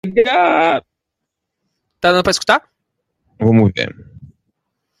Chega! Tá dando pra escutar? Vamos ver.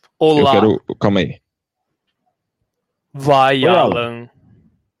 Olá. Calma aí. Vai, Oi, Alan.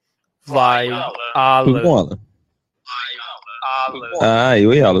 Vai, Alan. Tudo bom, Alan?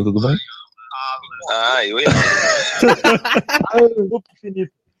 Oi, Alan, tudo bem? Oi, Alan.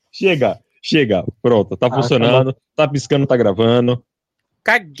 Chega. Pronto, tá funcionando, tá piscando, tá gravando.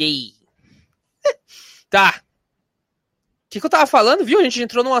 Caguei. Tá. O que eu tava falando, viu? A gente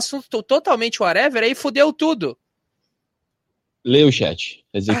entrou num assunto totalmente whatever, aí fudeu tudo. Lê o chat.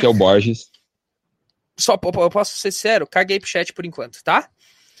 Ezequiel Borges. Só eu posso ser sério, caguei pro chat por enquanto, tá?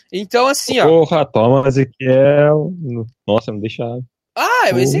 Então, assim, ó. Porra, toma, Ezequiel. Nossa, não deixa.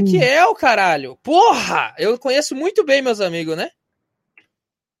 É o Ezequiel, caralho. Porra! Eu conheço muito bem meus amigos, né?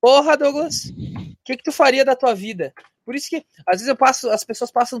 Porra, Douglas. O que tu faria da tua vida? Por isso que, às vezes, as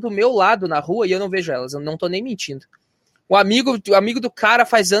pessoas passam do meu lado na rua e eu não vejo elas. Eu não tô nem mentindo. O amigo do cara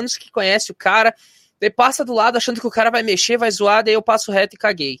faz anos que conhece o cara, daí passa do lado achando que o cara vai mexer, vai zoar, daí eu passo reto e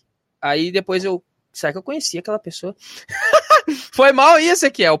caguei. Aí depois será que eu conhecia aquela pessoa? Foi mal isso,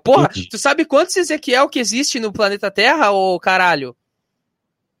 Ezequiel. Porra, tu sabe quantos Ezequiel que existe no planeta Terra, ô caralho?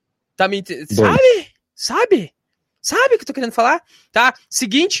 Tá me Sabe? Sabe o que eu tô querendo falar? Tá?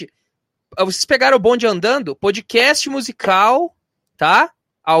 Seguinte, vocês pegaram o bonde andando, podcast musical, tá?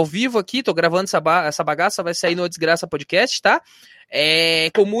 Ao vivo aqui, tô gravando essa bagaça, vai sair no Desgraça Podcast, tá?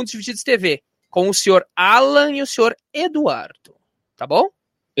 Com Mundos Divididos TV, com o senhor Alan e o senhor Eduardo, tá bom?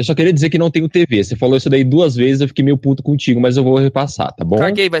 Eu só queria dizer que não tenho TV. Você falou isso daí 2 vezes, eu fiquei meio puto contigo, mas eu vou repassar, tá bom?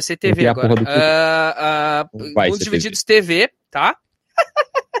 Caguei, vai ser TV agora. Mundos Divididos TV, tá?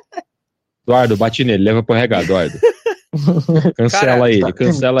 Eduardo, bate nele, leva pro RH, Eduardo. Cancela ele, Eduardo.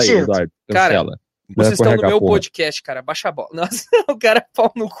 Cancela. Cara, vocês estão no meu podcast, cara. Baixa a bola. Nossa, o cara é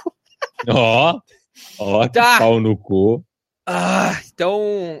pau no cu. Tá. Pau no cu.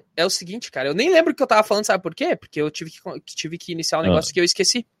 Então, é o seguinte, cara. Eu nem lembro o que eu tava falando, sabe por quê? Porque eu tive que iniciar um negócio que eu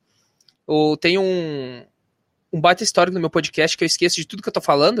esqueci. Eu tenho um baita histórico no meu podcast que eu esqueço de tudo que eu tô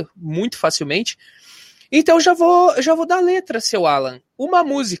falando, muito facilmente. Então, já vou dar letra, seu Alan. Uma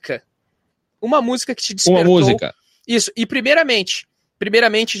música que te despertou. Uma música. Isso. E primeiramente a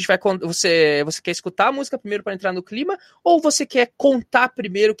gente vai... Você quer escutar a música primeiro para entrar no clima? Ou você quer contar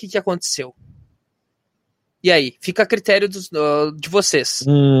primeiro o que aconteceu? E aí? Fica a critério de vocês.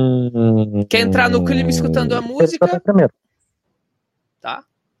 Quer entrar no clima escutando a música? Tá.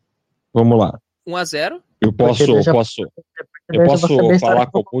 Vamos lá. 1-0. Eu posso falar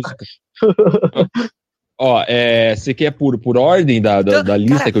com a música? Você quer por ordem da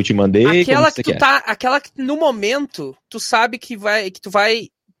lista, cara, que eu te mandei? Aquela que no momento tu sabe que eu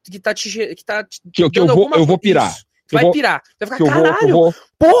vou pirar. Tu vai pirar. Tu vai ficar, caralho,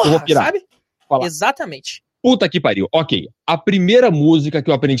 porra, eu vou pirar. Sabe? Fala. Exatamente. Puta que pariu. Ok, a primeira música que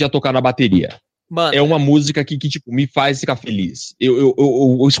eu aprendi a tocar na bateria. Mano, é uma música que tipo, me faz ficar feliz.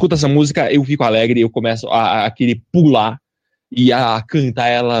 Eu escuto essa música, eu fico alegre, eu começo a querer pular e a cantar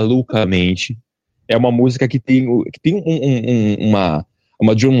ela loucamente. É uma música que tem uma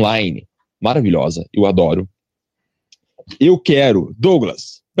drumline maravilhosa, eu adoro. Eu quero,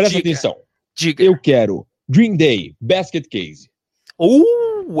 Douglas, presta atenção. Diga. Eu quero Green Day, Basket Case.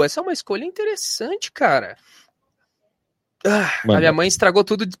 Essa é uma escolha interessante, cara. A minha mãe estragou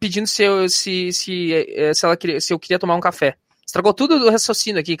tudo pedindo se eu queria tomar um café. Estragou tudo do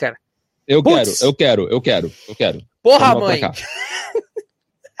raciocínio aqui, cara. Eu quero. Porra, mãe!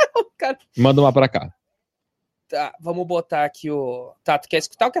 Manda uma pra cá. Tá, vamos botar aqui o... Tá, tu quer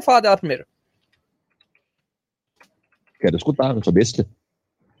escutar ou quer falar dela primeiro? Quero escutar, não sou besta.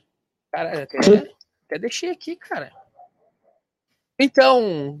 Cara, até deixei aqui, cara.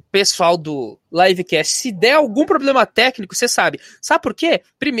 Então, pessoal do Livecast, se der algum problema técnico, você sabe. Sabe por quê?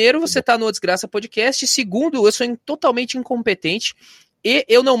 Primeiro, você tá no Desgraça Podcast. Segundo, eu sou totalmente incompetente. E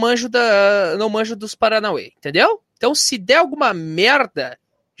eu não manjo dos Paranauê, entendeu? Então, se der alguma merda,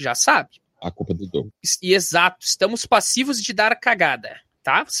 já sabe. A culpa do Douglas. E exato, estamos passivos de dar cagada,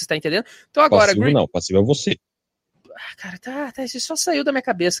 tá? Você está entendendo? Então agora... Passivo é você. Cara, tá, isso só saiu da minha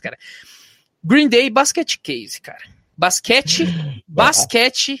cabeça, cara. Green Day Basket Case, cara. Basquete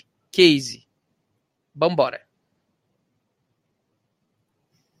Case. Vambora.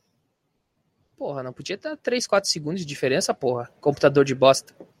 Porra, não podia dar 3, 4 segundos de diferença, porra. Computador de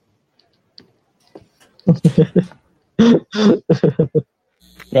bosta.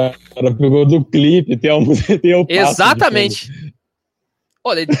 Cara, pegou do clipe, tem o exatamente.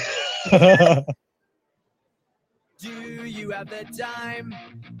 Olha. Do you have the time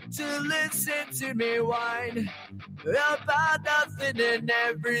to listen to me whine about nothing and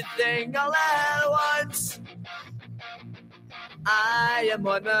everything all at once? I am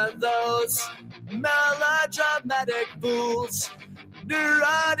one of those melodramatic fools,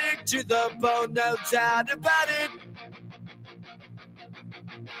 neurotic to the bone, no doubt about it.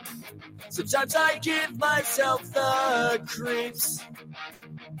 Sometimes I give myself the creeps.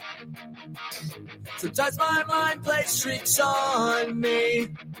 Sometimes my mind plays tricks on me.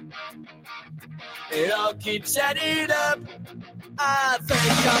 It all keeps adding up. I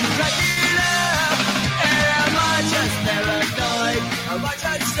think I'm cracking up. Am I just paranoid? Am I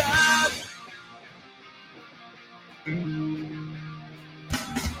just up?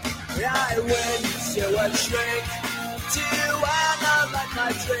 I went to a shrink to analyze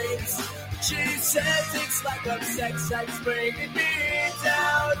my dreams. She says it's like I'm sex that's bringing me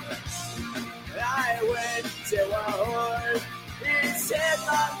down. I went to a whore. He said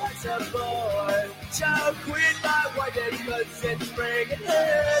my life's a bore. So quit my wedding cause it's bringing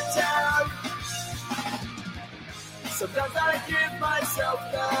her down. Sometimes I give myself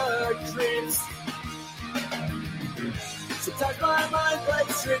the creeps. Sometimes my mind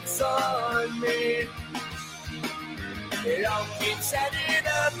plays tricks on me. It all keeps adding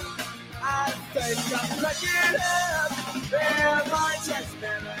up. I think I'm cracking up. Am I just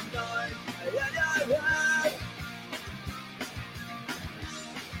paranoid?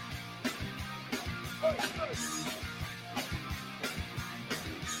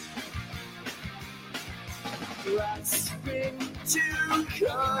 Grasping to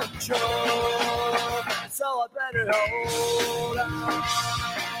control, so I better hold on.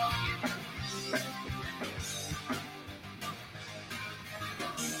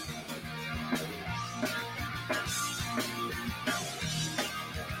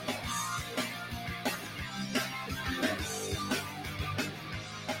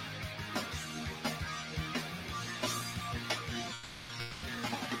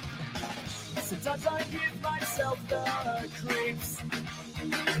 Sometimes I give myself the creeps.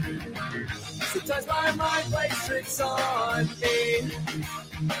 Sometimes my mind plays tricks on me.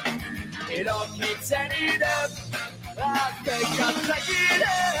 It all keeps adding up. I think I'm cracking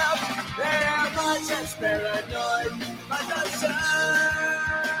up. Am I just paranoid? I just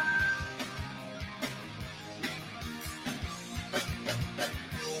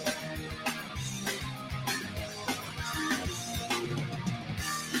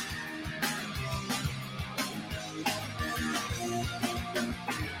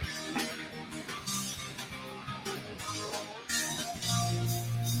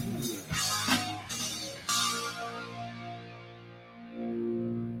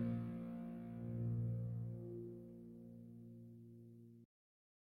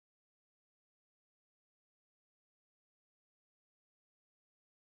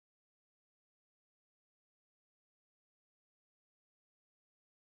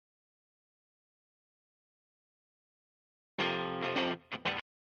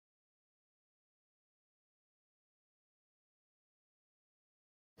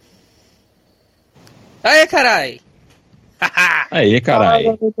Aê, carai! Aí,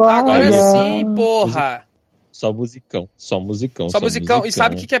 caralho. Agora Olha. sim, porra! Só musicão, só musicão. Só musicão. E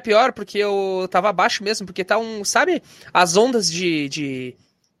sabe o que é pior? Porque eu tava abaixo mesmo, porque tá um... Sabe as ondas de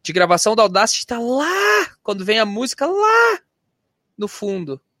gravação da Audacity tá lá, quando vem a música lá no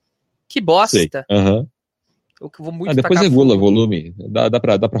fundo. Que bosta. Sei. Uhum. Eu vou muito Depois tacar regula o fogo. volume. Dá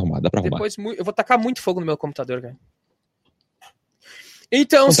pra arrumar, Depois, eu vou tacar muito fogo no meu computador, cara.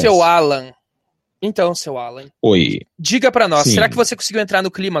 Então, Acontece. seu Alan. Oi. Diga pra nós, Sim. será que você conseguiu entrar no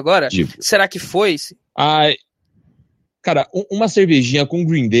clima agora? Digo. Será que foi? Ai, cara, uma cervejinha com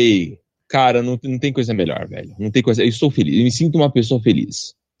Green Day, cara, não tem coisa melhor, velho. Não tem coisa. Eu estou feliz. Eu me sinto uma pessoa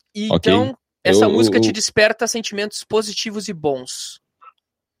feliz. Então, okay? essa música te desperta sentimentos positivos e bons.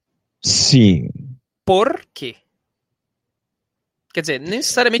 Sim. Por quê? Quer dizer,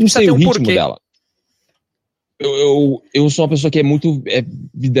 necessariamente Não precisa sei ter o um ritmo porquê. dela. Eu sou uma pessoa que é muito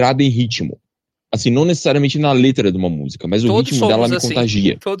vidrada em ritmo. Assim, não necessariamente na letra de uma música, mas o ritmo dela me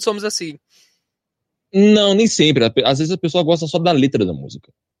contagia. Todos somos assim. Não, nem sempre. Às vezes a pessoa gosta só da letra da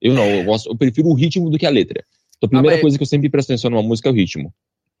música. Eu não, eu prefiro o ritmo do que a letra. Então a primeira coisa que eu sempre presto atenção numa música é o ritmo.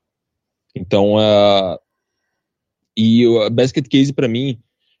 Então, e a Basket Case pra mim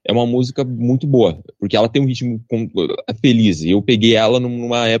é uma música muito boa, porque ela tem um ritmo feliz. E eu peguei ela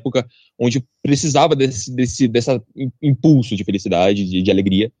numa época onde eu precisava desse impulso de felicidade, de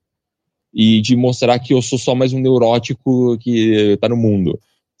alegria, e de mostrar que eu sou só mais um neurótico que tá no mundo,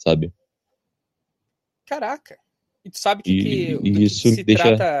 sabe? Caraca. E tu sabe do E que isso se deixa...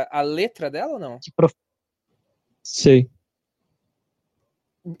 trata a letra dela ou não? Sei.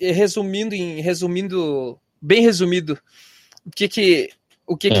 Resumindo, bem resumido,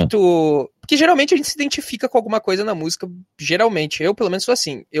 o que tu Porque geralmente a gente se identifica com alguma coisa na música, geralmente. Eu, pelo menos, sou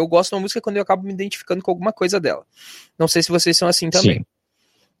assim. Eu gosto de uma música quando eu acabo me identificando com alguma coisa dela. Não sei se vocês são assim também. Sim.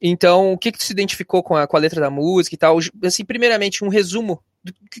 Então, o que tu se identificou com a letra da música e tal? Assim, primeiramente, um resumo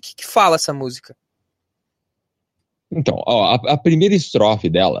do que fala essa música. Então, ó, a primeira estrofe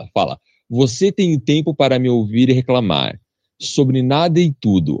dela fala: você tem tempo para me ouvir e reclamar sobre nada e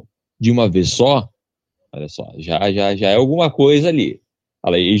tudo de uma vez só? Olha só, já é alguma coisa ali.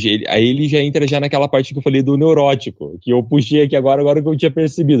 Aí ele já entra já naquela parte que eu falei do neurótico, que eu puxei aqui agora que eu tinha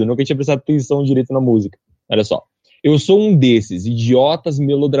percebido, nunca tinha prestado atenção direito na música. Olha só. Eu sou um desses idiotas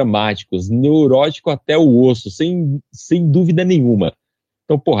melodramáticos, neurótico até o osso, sem dúvida nenhuma.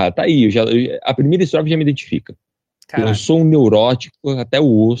 Então, porra, tá aí. A primeira estrofe já me identifica. Caraca. Eu sou um neurótico até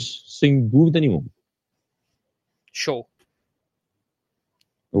o osso, sem dúvida nenhuma. Show.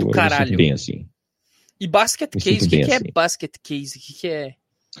 Do caralho. Eu sinto bem assim. E Basket Case, o que é Basket Case? O que é?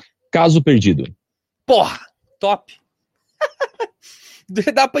 Caso perdido. Porra, top.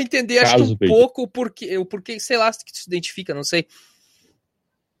 Dá pra entender, acho que um pouco o porquê, sei lá, que tu se identifica, não sei.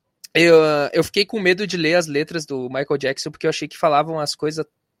 Eu fiquei com medo de ler as letras do Michael Jackson, porque eu achei que falavam as coisas,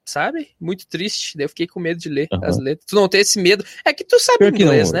 sabe? Muito triste. Daí eu fiquei com medo de ler as letras. Tu não tem esse medo. É que tu sabe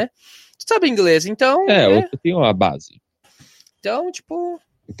inglês, né? Tu sabe inglês, então... eu tenho a base. Então, tipo...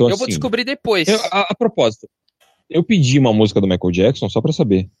 Então, eu vou descobrir depois. A propósito, eu pedi uma música do Michael Jackson só pra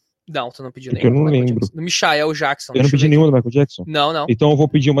saber. Não, tu não pediu nenhuma. Porque eu não lembro. Jackson. Do Michael Jackson. Eu não pedi nenhuma do Michael Jackson? Não. Então eu vou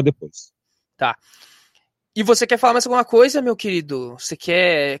pedir uma depois. Tá. E você quer falar mais alguma coisa, meu querido? Você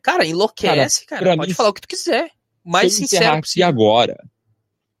quer... Cara, enlouquece, cara. Pode falar o que tu quiser. Mais sincero possível.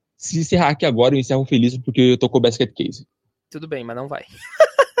 Se encerrar aqui agora, eu encerro feliz porque eu tô com o Basket Case. Tudo bem, mas não vai.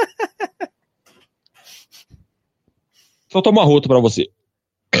 Só toma roto pra você.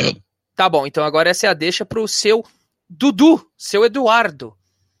 Tá bom, então agora essa é a deixa pro seu Dudu, seu Eduardo.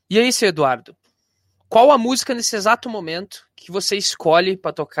 E aí, seu Eduardo? Qual a música nesse exato momento que você escolhe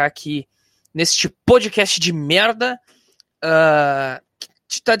pra tocar aqui neste podcast de merda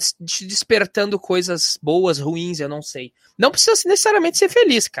que tá te despertando coisas boas, ruins, eu não sei. Não precisa necessariamente ser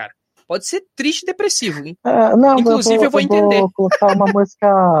feliz, cara. Pode ser triste e depressivo, hein? Não, inclusive, eu vou entender. Eu vou colocar uma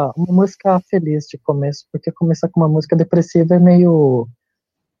música feliz de começo, porque começar com uma música depressiva é meio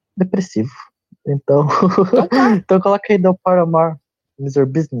depressivo. Então, então coloca aí do Paramore, Misery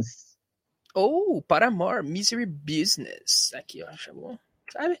Business. Paramore, Misery Business. Aqui, ó, chamou.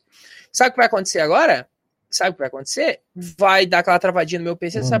 Sabe o que vai acontecer agora? Vai dar aquela travadinha no meu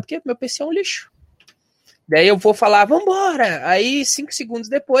PC, sabe por quê? Meu PC é um lixo. Daí eu vou falar, vambora! Aí, 5 segundos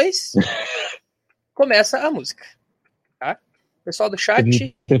depois, começa a música. Tá? Pessoal do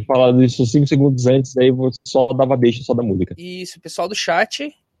chat... Ter falado isso 5 segundos antes, daí você só dava deixa só da música. Isso, pessoal do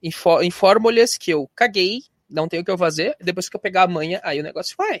chat, informo-lhes que eu caguei, não tenho o que eu fazer, depois que eu pegar a manha, aí o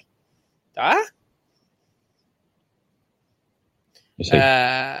negócio vai. Tá?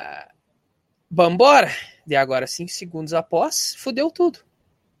 Vambora! E agora, 5 segundos após, fudeu tudo.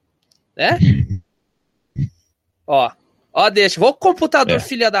 Né? Ó, deixa. Vou computador,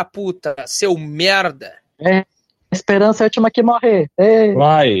 filha da puta, seu merda. A esperança é a última que morrer.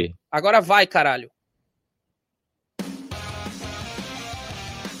 Vai. Agora vai, caralho.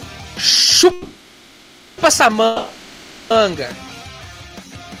 Chupa essa manga.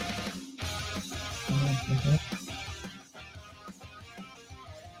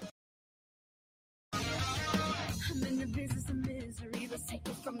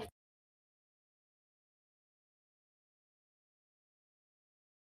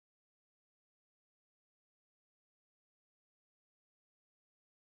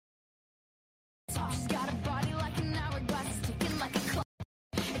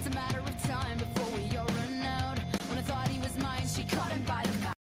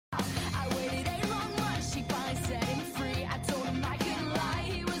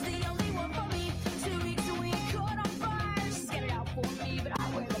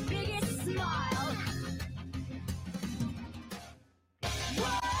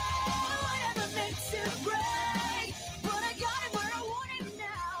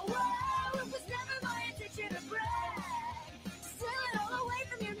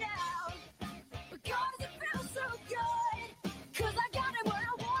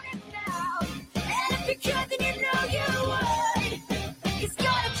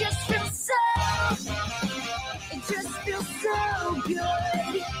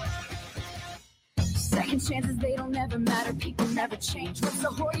 Chances they don't ever matter, people never change. What's the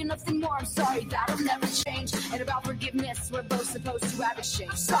whore, you're nothing more, I'm sorry, that'll never change. And about forgiveness, we're both supposed to have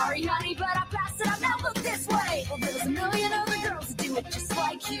exchange. Sorry honey, but I passed it, I've now looked this way. Well, there was a million other girls who do it just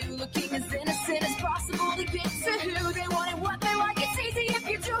like you, looking as innocent as possible to get to who they want and what they like. It's easy if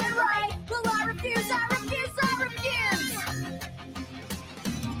you do it right. Well,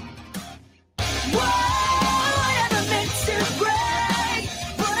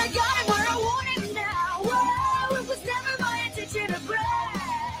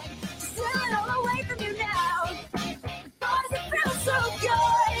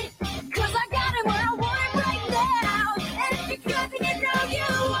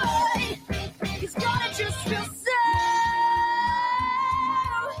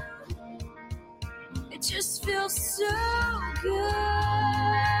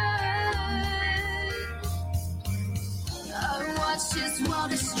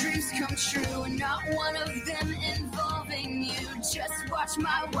 dreams come true, not one of them involving you. Just watch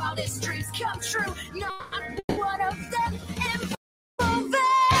my wildest dreams come true, not one of them involving.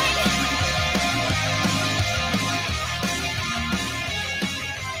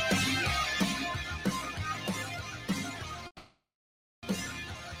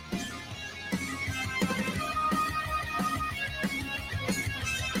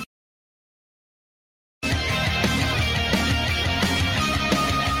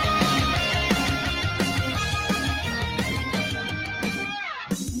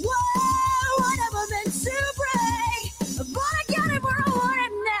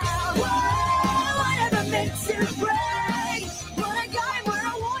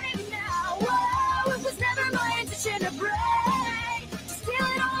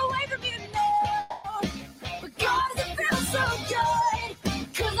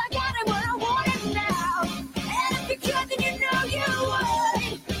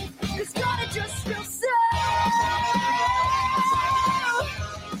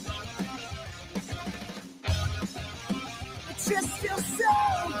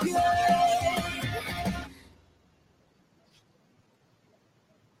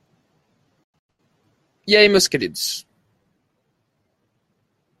 E aí, meus queridos?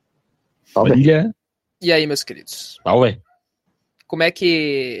 Olha. E aí, meus queridos? Ué. Como é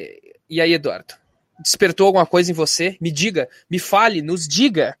que... E aí, Eduardo? Despertou alguma coisa em você? Me diga, me fale, nos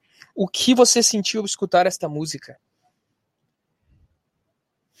diga o que você sentiu ao escutar esta música.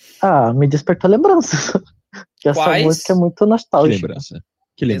 Ah, me despertou lembranças. Que essa Quais? música é muito nostálgica. Que lembrança.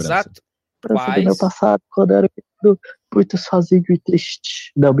 Que lembrança. Exato. Lembrança do meu passado, quando eu era muito sozinho e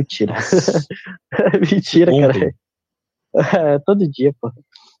triste. Não, mentira. Mentira, Ontem. cara. É, todo dia, pô.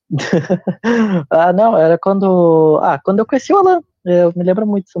 Ah, não, era quando eu conheci o Alan. Eu me lembro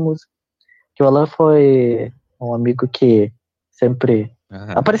muito dessa música. Que o Alan foi um amigo que sempre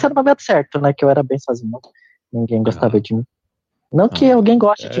aparecia no momento certo, né? Que eu era bem sozinho. Ninguém gostava de mim. Não que alguém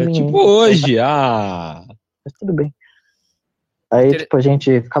goste de mim. Tipo hoje, Mas tudo bem. Aí, tipo, a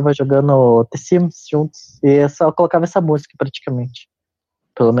gente ficava jogando The Sims juntos e eu só colocava essa música praticamente.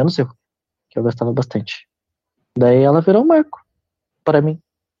 Pelo menos eu, que eu gostava bastante. Daí ela virou um marco para mim.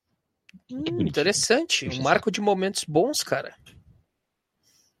 Interessante. Um marco de momentos bons, cara.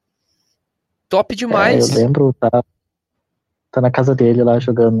 Top demais. Eu lembro, tá na casa dele lá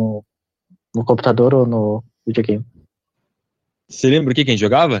jogando no computador ou no videogame. Você lembra o que a gente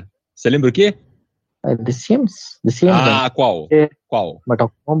jogava? Você lembra o quê? The Sims? The Sims, né? Qual? Qual?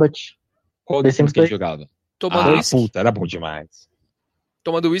 Mortal Kombat. Qual The Sims que a gente jogava? Tomando uísque. Puta, era bom demais.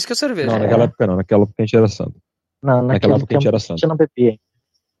 Tomando uísque ou cerveja? Não, naquela época não. Naquela época a gente era santo. Não, naquela época a gente era santo. A gente não bebia.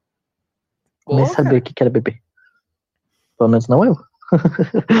 Nem sabia o que era beber. Pelo menos não eu.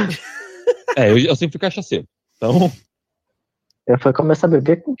 Eu sempre fui cachaceiro. Então... Eu fui começar a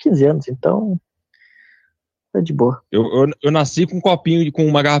beber com 15 anos, então... Tá de boa. Eu nasci com um copinho, com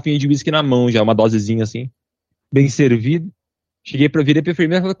uma garrafinha de whisky na mão já, uma dosezinha assim, bem servido. Cheguei pra vir pra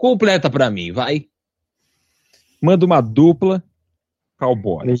enfermeira e falei, completa pra mim, vai. Manda uma dupla,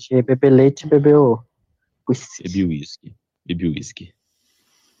 cowboy. Beber leite e bebeu whisky. Bebi whisky.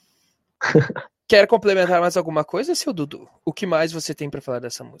 Quer complementar mais alguma coisa, seu Dudu? O que mais você tem pra falar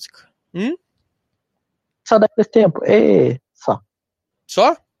dessa música? Saudade desse tempo. Só.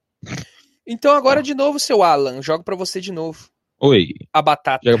 Só? Então agora de novo, seu Alan, jogo pra você de novo. Oi. A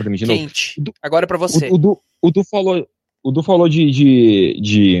batata joga pra mim de quente. Novo. Agora é pra você. O Du falou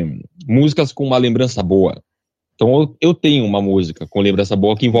de músicas com uma lembrança boa. Então eu tenho uma música com lembrança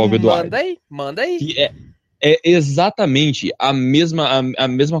boa que envolve o Eduardo. Manda aí. Que é exatamente a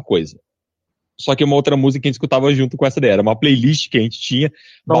mesma coisa. Só que uma outra música que a gente escutava junto com essa ideia. Era uma playlist que a gente tinha,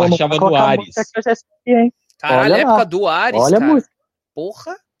 baixava no Ares. Caralho, época do Ares, Olha cara. A música.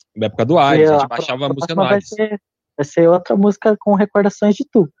 Porra. Na época do Ares, a gente baixava a música no Ares. Vai ser outra música com recordações de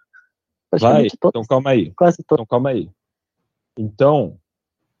tu. Vai, então calma aí. Quase todas. Então calma aí. Então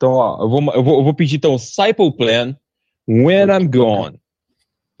ó, eu vou pedir então Simple Plan, When I'm Gone.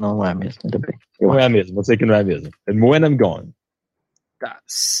 Não é mesmo, ainda bem. Não é mesmo, eu sei que não é mesmo. When I'm Gone. Tá,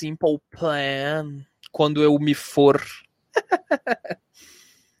 Simple Plan, quando eu me for.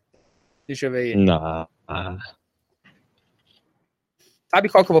 Deixa eu ver aí. Não. Sabe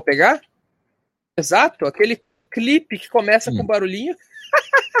qual que eu vou pegar? Exato, aquele clipe que começa com barulhinho.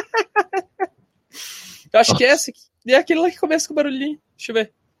 Eu acho que é esse. É aquele lá que começa com barulhinho. Deixa eu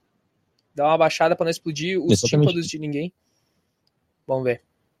ver. Dá uma baixada pra não explodir os tímpanos de ninguém. Vamos ver.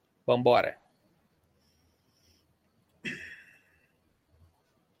 Vambora.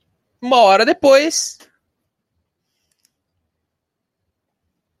 Uma hora depois.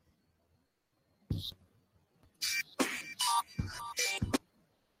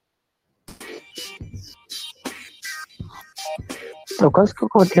 Eu quase que eu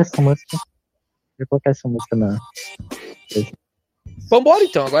coloquei essa música. Eu coloquei essa música na. Vambora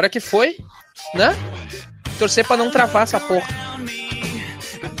então, agora que foi, né? Torcer pra não travar essa porra.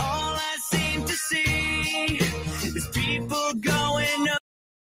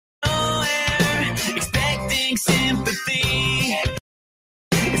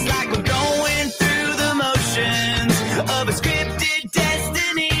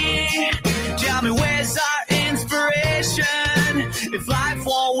 If life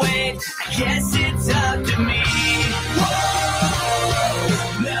won't wait, I guess it's up to me.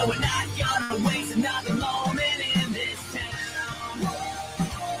 Whoa. No, we're not gonna waste another moment in this town.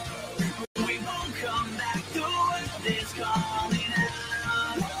 Whoa. We won't come back, the world is calling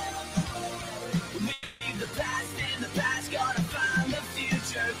out. Leave the past in the past, gonna find the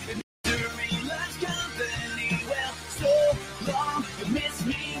future. Misery loves company, well, so long, you miss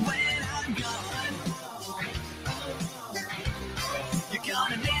me when I'm gone.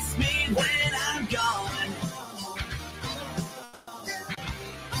 Gonna miss me when I'm gone.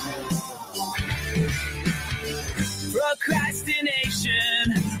 Procrastination,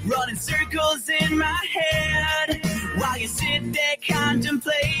 running circles in my head. While you sit there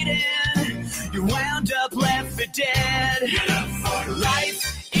contemplating, you're wound up left for dead.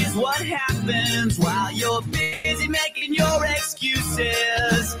 Life is what happens while you're busy making your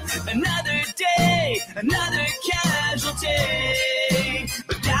excuses. Another day, another casualty.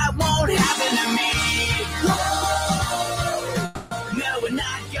 But that won't happen to me. Whoa. No, we're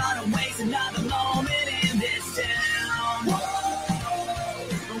not gonna waste another moment in this town.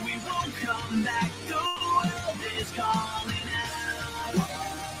 Whoa. We won't come back, the world is calling out.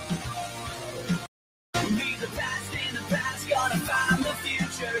 Leave the past in the past, gonna find the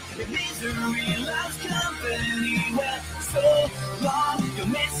future. If misery loves company, well, so long, you'll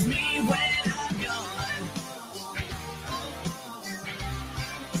miss me when I'm gone.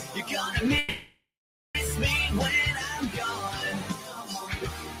 You're gonna miss me when I'm gone.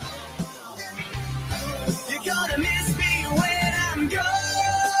 You're gonna miss me when I'm gone.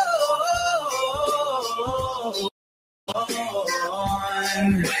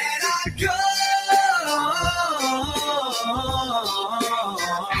 When I'm gone.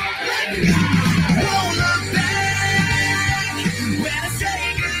 Won't look back when I say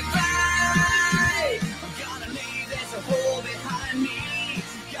goodbye. I'm gonna leave this a hole behind me.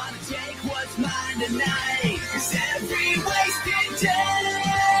 Gonna take what's mine tonight. 'Cause every wasted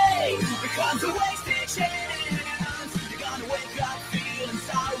day becomes a wasted chance. You're gonna wake up feeling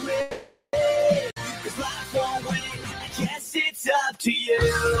sorry. 'Cause life won't wait. I guess it's up to you.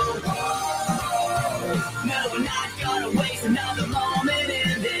 No, we're not gonna waste another moment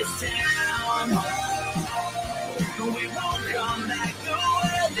in this town. We won't come back. The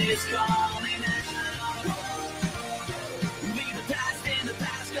world is calling out. Leave the past in the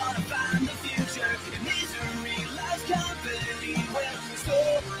past, gonna find the future. If misery loves company, well, so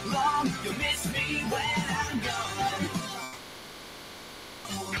long, you'll miss me when I'm gone.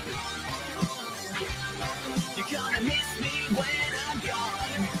 You're gonna miss me when I'm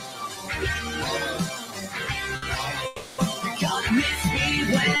gone. You're gonna miss me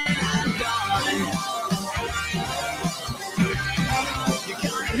when I'm gone. You're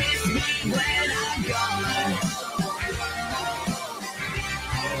gonna miss me when I'm gone.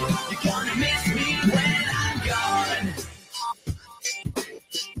 You're gonna miss me when I'm gone.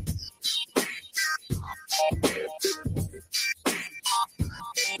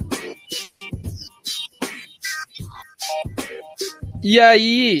 E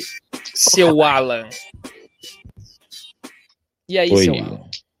aí, seu Alan? E aí, Oi. seu Alan?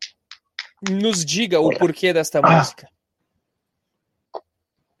 Nos diga o porquê desta música.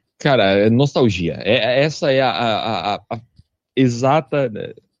 Cara, é nostalgia. Essa é a exata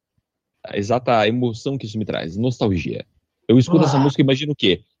emoção que isso me traz. Nostalgia. Eu escuto essa música e imagino o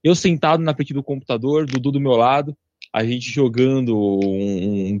quê? Eu sentado na frente do computador, Dudu do meu lado, a gente jogando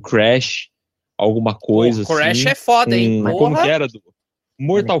um Crash, alguma coisa assim. Crash é foda, hein? Como Porra. que era?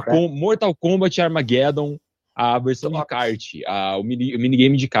 Mortal Kombat Armageddon, a versão de kart, o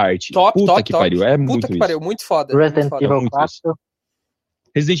minigame de kart. Puta que pariu, é muito Puta que isso. pariu, muito foda. Resident muito foda. Evil muito 4.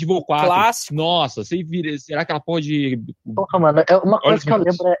 Resident Evil 4. Clássico. Nossa, será que ela pode... Porra, mano, uma coisa que eu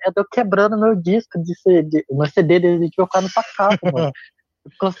lembro é de eu quebrando meu disco de CD, meu CD de Resident Evil 4 pra cá, mano.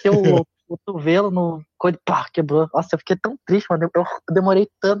 Eu cocei o cotovelo no coisa, pá, quebrou. Nossa, eu fiquei tão triste, mano. Eu demorei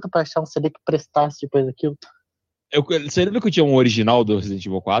tanto pra achar um CD que prestasse depois daquilo. Você lembra que eu tinha um original do Resident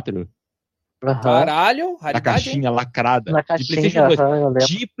Evil 4? Caralho, Na raridade, caixinha lacrada. Na De caixinha, PlayStation 2. eu lembro.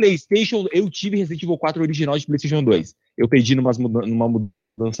 De PlayStation, eu tive Resident Evil 4 original de PlayStation 2. Eu perdi numa mudança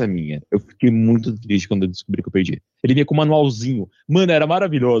lembrança minha. Eu fiquei muito triste quando eu descobri que eu perdi. Ele vinha com um manualzinho. Mano, era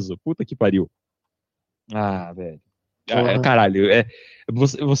maravilhoso. Puta que pariu. Ah, velho. Porra. Caralho,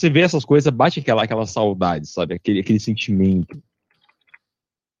 você vê essas coisas, bate aquela saudade, sabe? Aquele sentimento.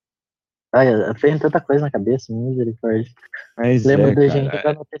 Ai, eu tenho tanta coisa na cabeça, misericórdia. Mas Lembro da cara. gente que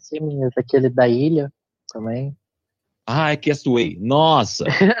eu anotei minhas, aquele da ilha também. Ah, é Castaway. Nossa!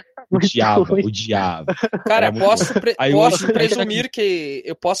 Odiava. Cara, Era muito bom. Aí posso hoje-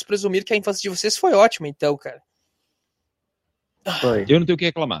 presumir que a infância de vocês foi ótima, então, cara. Foi. Eu não tenho o que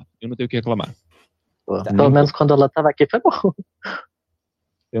reclamar. Pô, Tá. pelo menos quando ela tava aqui foi bom.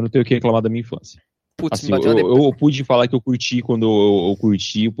 Eu não tenho o que reclamar da minha infância. Putz, Assim, me bateu uma eu pude falar que eu curti quando eu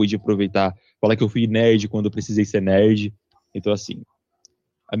curti, eu pude aproveitar, falar que eu fui nerd quando eu precisei ser nerd. Então, assim,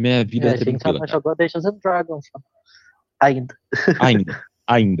 a minha vida é A gente só tranquila, não cara. jogou Dungeons and Dragons. Só.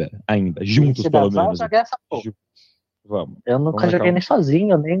 Ainda. Juntos, pelo Vamos menos. jogar essa porra. Vamos. Eu nunca Vamos joguei marcar nem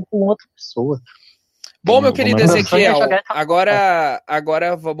sozinho, nem com outra pessoa. Bom, meu querido Vamos lá. Ezequiel, Vamos jogar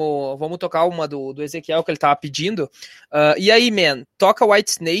agora vamos tocar uma do Ezequiel que ele tava pedindo. E aí, man, toca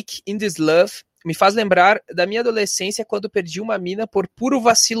White Snake, In This Love, me faz lembrar da minha adolescência quando perdi uma mina por puro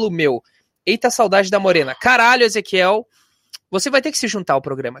vacilo meu. Eita saudade da morena. Caralho, Ezequiel, você vai ter que se juntar ao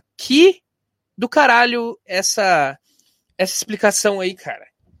programa. Que do caralho essa explicação aí, cara.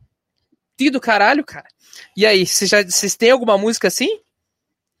 Que do caralho, cara. E aí, vocês têm alguma música assim?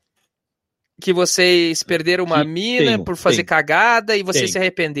 Que vocês perderam uma mina por fazer cagada e vocês se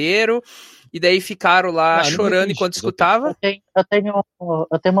arrependeram e daí ficaram lá chorando enquanto escutava. Eu tenho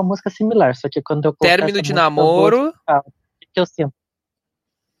uma música similar, só que quando eu colocar Término essa de música, namoro. O que eu sinto?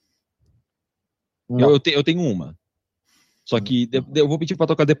 Eu tenho uma. Só que eu vou pedir pra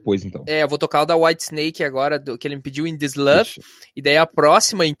tocar depois, então. Eu vou tocar o da White Snake agora, que ele me pediu, In This Love. Deixa. E daí a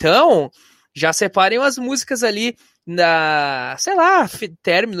próxima, então, já separem as músicas ali sei lá,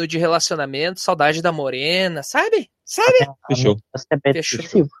 término de relacionamento, saudade da morena, sabe? Fechou. É bem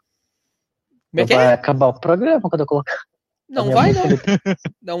excessivo. Vai acabar o programa quando eu colocar. Não vai, não.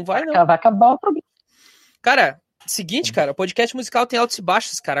 Não vai, não. Vai acabar o programa. Cara, seguinte, cara, o podcast musical tem altos e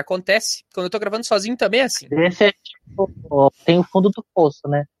baixos, cara, acontece. Quando eu tô gravando sozinho também é assim. Esse é tipo, tem o fundo do poço,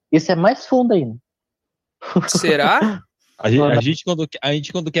 né? Isso é mais fundo ainda. Será? A gente,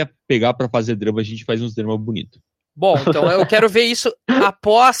 quando quer pegar pra fazer drama, a gente faz uns dramas bonitos. Bom, então eu quero ver isso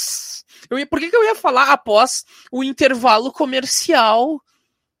após... Por que eu ia falar após o intervalo comercial?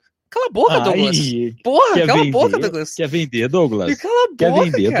 Cala a boca, Douglas. Porra, cala a boca, Douglas. Quer vender, Douglas? Cala a boca, Quer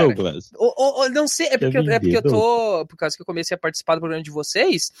vender, cara. Douglas? Não sei, é porque eu tô... Por causa que eu comecei a participar do programa de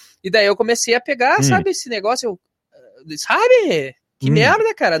vocês, e daí eu comecei a pegar, sabe, esse negócio, sabe... Que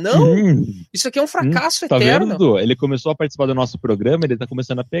merda, cara. Não. Isso aqui é um fracasso tá eterno. Vendo, Dudu? Ele começou a participar do nosso programa, ele tá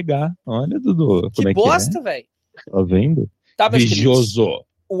começando a pegar. Olha, Dudu. Que bosta, velho. Tá vendo? Tá, Vejoso.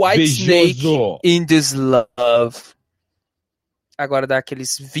 White Snake, In This Love. Agora dá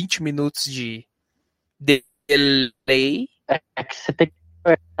aqueles 20 minutos de delay. É que você tem que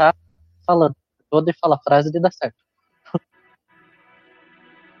estar falando. Toda e fala a frase de dar certo.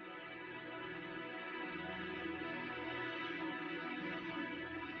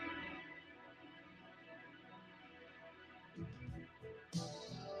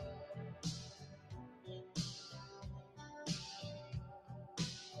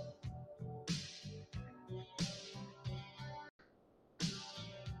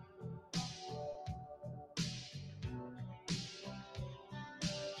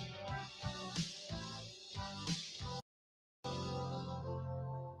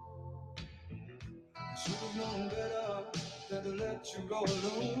 Should have known better than to let you go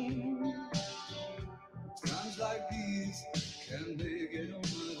alone. Times like these can make it on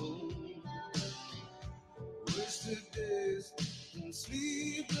my own. Wasted days and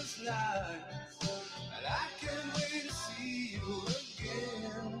sleepless nights, and I can't wait to see you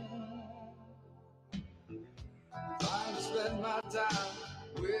again. Trying to spend my time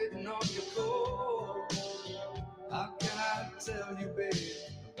waiting on your call. How can I tell you, babe?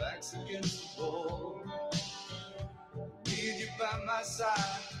 Back's against the wall. Need you by my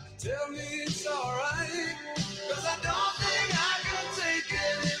side. Tell me it's alright. 'Cause I don't think I can take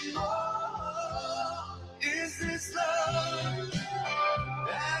anymore. Is this love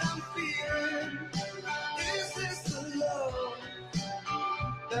that I'm feeling? Is this the love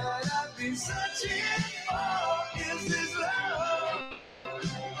that I've been searching for? Is this love?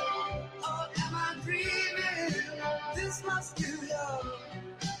 Or am I dreaming? This must be love.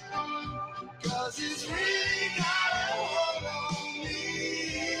 'Cause it's really got a hold on me.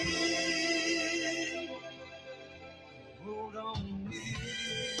 Hold on me.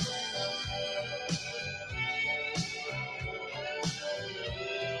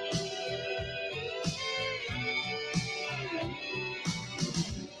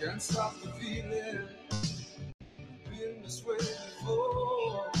 stop the feeling. Been this way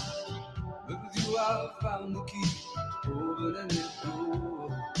before, but with you I found the key. Letting it go.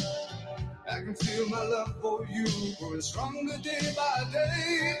 I can feel my love for you growing stronger day by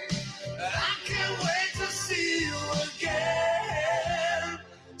day. I can't wait to see you again,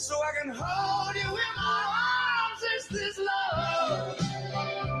 so I can hold you in my arms. Is this love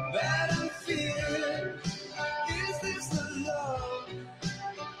that I'm feeling? Is this the love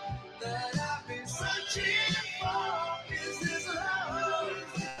that I've been searching for? Is this love?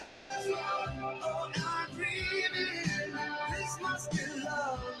 Oh, I'm dreaming. This must be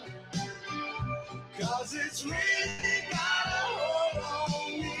love. 'Cause it's really got a hold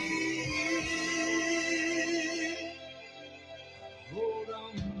on me. Hold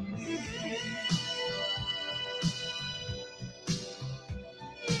on me.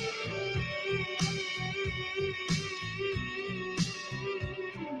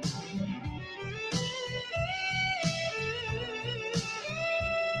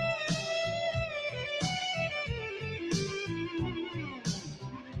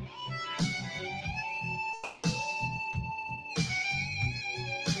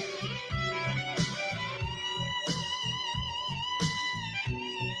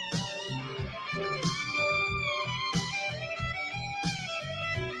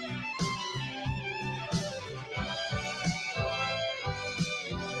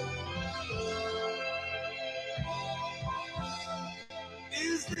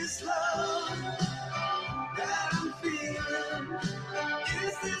 Is this love that I'm feeling?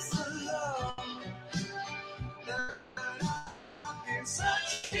 Is this the love that I've been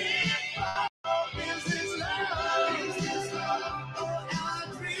searching for? Is this love? Is this love? Oh, I'm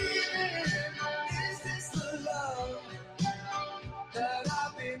dreaming. Is this the love that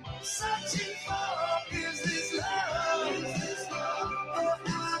I've been searching for? Is this love? Is this love? Oh,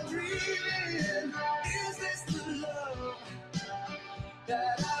 I'm dreaming. Is this the love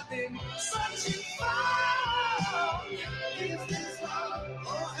that I've been searching for? Is this love?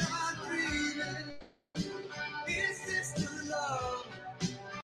 Oh, am I dreaming? Is this the love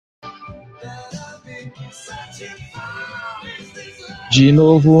that I've been searching for? Is this love? De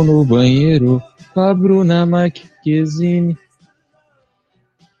novo no banheiro, com a Bruna Marquezine.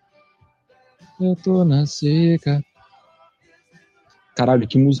 Eu tô na seca. Caralho,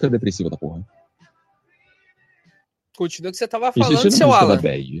 que música depressiva da porra. Continua o que você tava Isso falando, não é seu música da Alan.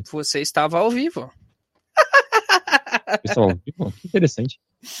 Bad. Você estava ao vivo. Pessoal, que interessante.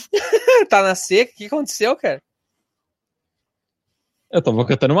 Tá na seca? O que aconteceu, cara? Eu tava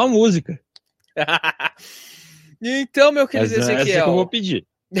cantando uma música. Então, meu querido Essa é que eu vou Ezequiel. pedir.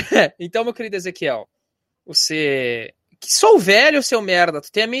 Então, meu querido Ezequiel. Você. Que sou velho, seu merda.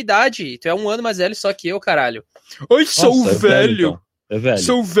 Tu tem a minha idade. Tu é 1 ano mais velho só que eu, caralho. Ai, sou Nossa, velho. Então. É velho.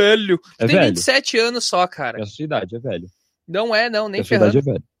 Sou velho. Tu É tem velho. 27 anos só, cara. É a sua idade, é velho. Não é, não, nem A sua idade ferrando.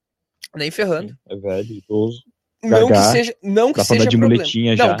 é velho. Nem ferrando. Sim, é velho, idoso. Não que Gagá. seja, não que Dá pra seja andar de problema.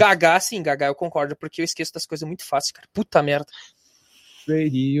 muletinha Não, já. Gagá, sim, Gagá, eu concordo, porque eu esqueço das coisas muito fácil, cara. Puta merda.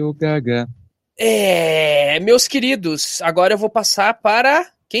 Radio Gaga. Meus queridos, agora eu vou passar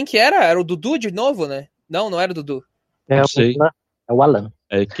para... Quem que era? Era o Dudu de novo, né? Não, não era o Dudu. Não sei. É o Alan.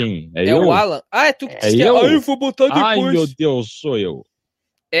 É quem? É É eu? o Alan. Ah, é tu que É disse que eu? eu vou botar depois. Ai, meu Deus, sou eu.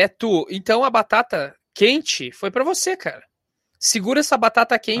 É tu. Então a batata quente foi pra você, cara. Segura essa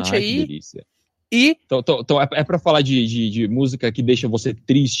batata quente Ai, aí que delícia. e... Então é pra falar de música que deixa você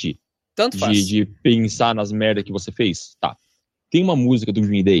triste, Tanto faz. de pensar nas merdas que você fez? Tá. Tem uma música do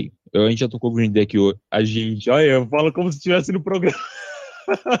Green Day. A gente já tocou Green Day aqui hoje. A gente, olha, eu falo como se estivesse no programa.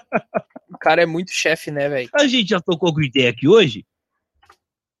 O cara é muito chefe, né, velho? A gente já tocou Green Day aqui hoje?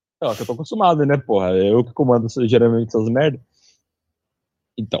 Não, que eu tô acostumado, né, porra? Eu que comando geralmente essas merdas.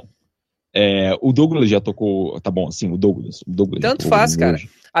 Então, o Douglas já tocou... Tá bom, assim, o Douglas Tanto já tocou faz, Green Day cara. hoje.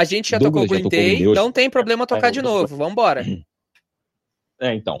 A gente já Douglas tocou já Green tocou Green Day, Day hoje. não tem problema tocar de novo. Vambora.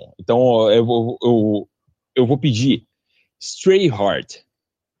 Então eu vou pedir Stray Heart,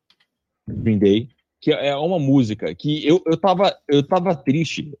 Green Day, que é uma música que eu tava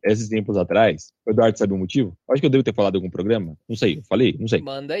triste esses tempos atrás. O Eduardo sabe o motivo? Acho que eu devo ter falado em algum programa. Não sei, eu falei? Não sei.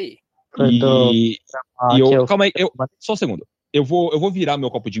 Manda aí. Calma aí, só um segundo. Eu vou virar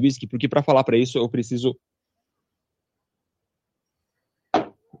meu copo de whisky, porque pra falar pra isso eu preciso...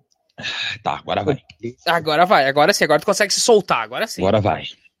 Tá, agora vai. Agora vai, agora sim, agora tu consegue se soltar, agora sim. Agora vai.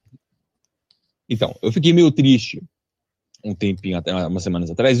 Então, eu fiquei meio triste um tempinho, até umas semanas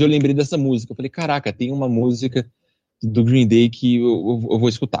atrás, e eu lembrei dessa música. Eu falei, caraca, tem uma música do Green Day que eu vou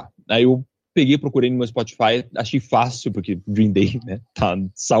escutar. Aí eu peguei, procurei no meu Spotify, achei fácil, porque Green Day, né, tá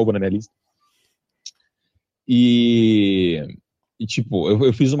salvo na minha lista. E E, tipo,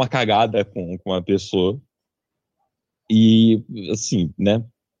 eu fiz uma cagada com uma pessoa. E, assim, né?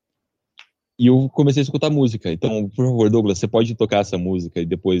 E eu comecei a escutar música. Então, por favor, Douglas, você pode tocar essa música e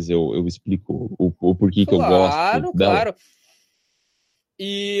depois eu explico o porquê que eu gosto dela? Claro.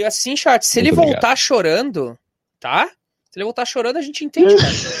 E assim, chat, se Muito ele obrigado. voltar chorando, tá? Se ele voltar chorando, a gente entende,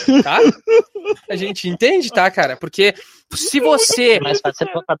 cara. Tá? A gente entende, tá, cara? Porque se você... É mais fácil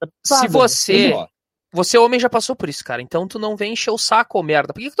você botar Se você... Ó, Você, homem, já passou por isso, cara. Então tu não vem encher o saco, ô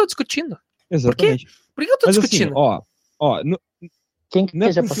merda. Por que eu tô discutindo? exatamente. Por que eu tô Mas discutindo? assim, ó, Quem que não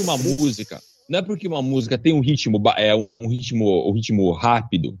é já porque passou? não é porque uma música tem um ritmo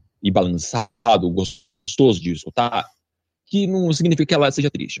rápido e balançado, gostoso de escutar, que não significa que ela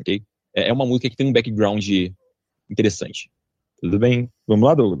seja triste, ok? É uma música que tem um background interessante. Tudo bem? Vamos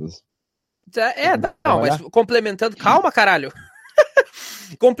lá, Douglas? Não, mas complementando... Calma, caralho.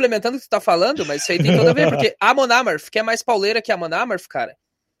 Complementando o que tu tá falando, mas isso aí tem tudo a ver, porque a Mon Amarth, que é mais pauleira que a Mon Amarth, cara,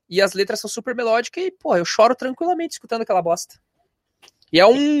 e as letras são super melódicas e, pô, eu choro tranquilamente escutando aquela bosta. E é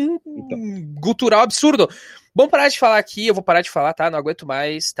um gutural absurdo. Vamos parar de falar aqui, eu vou parar de falar, tá? Não aguento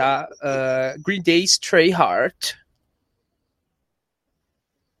mais, tá? Green Day, Stray Heart.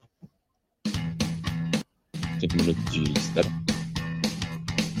 Tem um minuto de espera.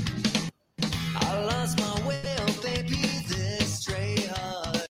 I lost my will, baby, this stray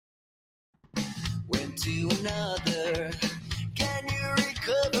heart went to another. Can you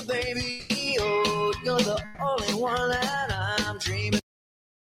recover, baby? Oh, you're the only one that I'm dreaming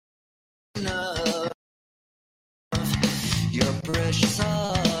of. Your precious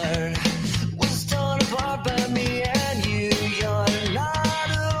heart was torn apart by me and you. You're not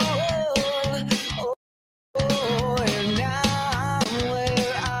alone. Oh, and now I'm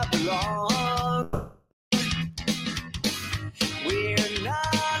where I belong. We're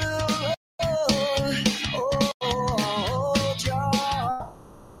not alone. Oh,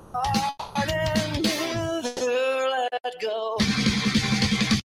 Jordan, never let go.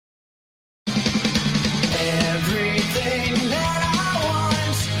 Everything that I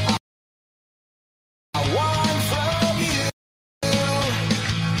want from you,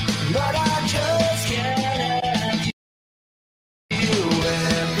 but I just can't have you.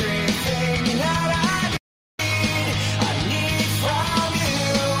 Everything that I need from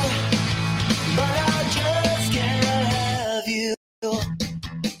you, but I just can't have you.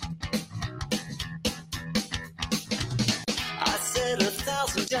 I said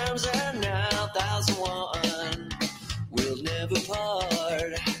 1,000 times and now 1,001. We'll never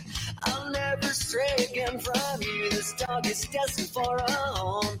part. I'll never stray again from you. This dog is destined for a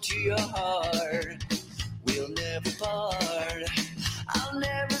home to your heart. We'll never part. I'll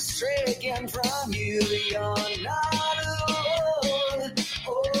never stray again from you. You're not alone.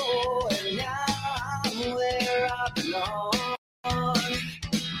 Oh, and now I'm where I belong.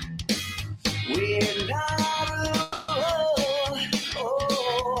 We're not alone.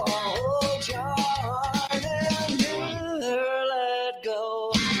 Oh, Jordan, never let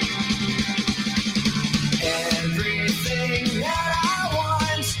go. Everything that I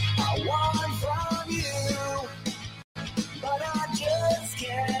want from you, but I just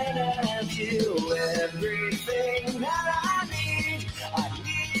can't have you. Everything that I need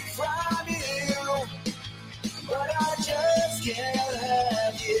from you, but I just can't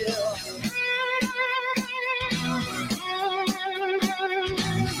have you.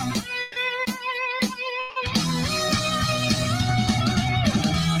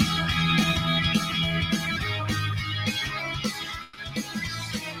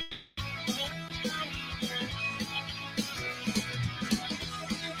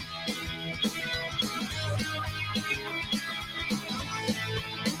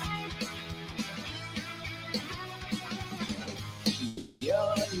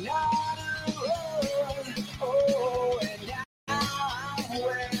 You're not alone. Oh, and now I'm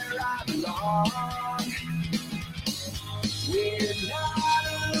where I belong. We're not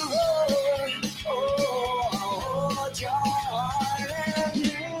alone. Oh, Jordan,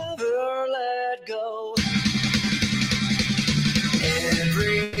 never let go.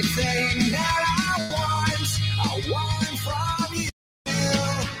 Everything that I want from you,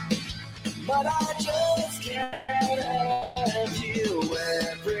 but I just can't have you.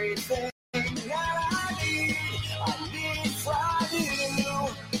 Everything that I need from you,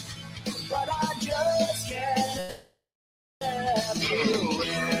 but I just can't have you.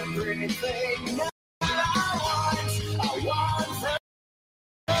 Everything that I want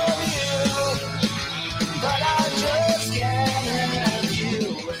from you, but I just can't have you.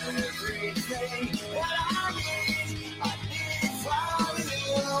 Everything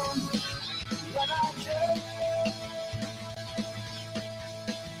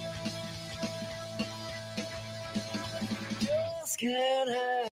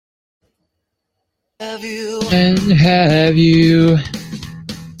Can't have you.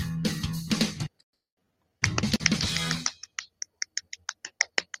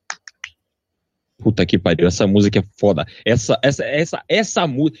 Puta que pariu, essa música é foda. Essa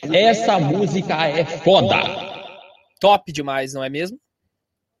música é foda. Top demais, não é mesmo?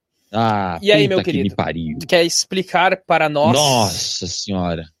 Ah, e aí, puta meu que querido? me pariu. Tu quer explicar para nós? Nossa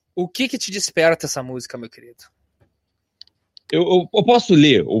senhora. O que te desperta essa música, meu querido? Eu posso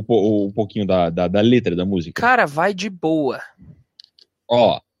ler um pouquinho da letra da música? Cara, vai de boa.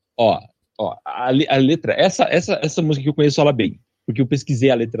 Ó, a letra, essa música que eu conheço ela bem, porque eu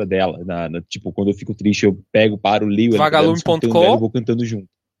pesquisei a letra dela, tipo, quando eu fico triste, eu pego, paro, leio a letra dela, escutando ela e vou cantando junto.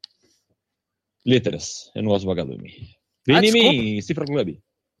 Letras, eu não gosto de vagalume. Vem em mim, Cifra Club.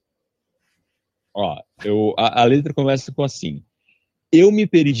 Ó, a letra começa com assim: eu me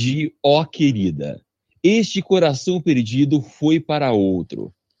perdi, ó querida. Este coração perdido foi para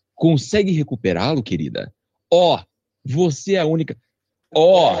outro. Consegue recuperá-lo, querida? Ó, você é a única.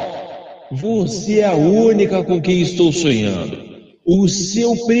 Ó, você é a única com quem estou sonhando. O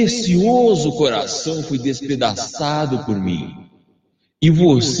seu precioso coração foi despedaçado por mim. E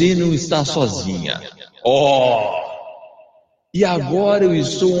você não está sozinha. Ó, e agora eu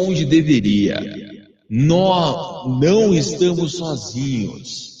estou onde deveria. Nós não estamos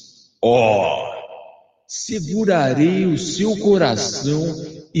sozinhos. Ó, segurarei o seu coração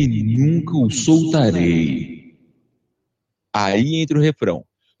e nunca o soltarei. Aí entra o refrão.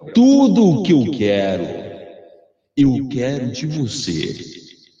 Tudo o que eu quero de você,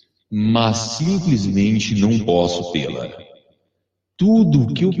 mas simplesmente não posso tê-la. Tudo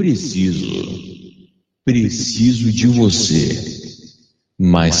o que eu preciso de você,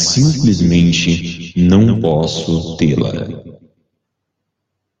 mas simplesmente não posso tê-la.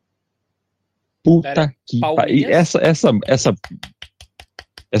 Puta que pariu. Essa,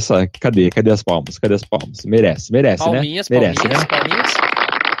 cadê as palmas? Cadê as palmas? Merece, palminhas, né? Palminhas, né? palminhas.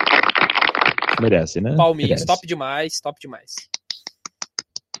 Merece, né? Palminhas, merece. Top demais, top demais.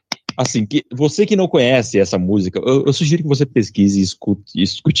 Assim, você que não conhece essa música, eu sugiro que você pesquise,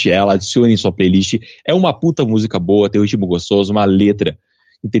 escute ela, adicione em sua playlist. É uma puta música boa, tem um ritmo gostoso, uma letra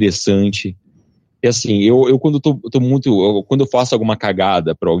interessante. E assim, eu quando quando eu faço alguma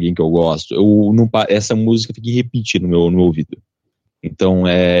cagada pra alguém que eu gosto, essa música fica repetindo no meu ouvido. Então,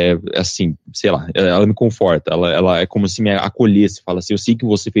 assim, sei lá, ela me conforta, ela é como se me acolhesse, fala assim, eu sei que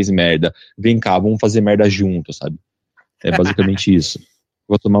você fez merda, vem cá, vamos fazer merda junto, sabe? É basicamente isso.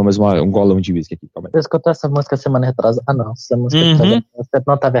 Vou tomar mais um golão de whisky aqui, calma aí. Eu escutei essa música semana retrasada. Ah, não, essa música você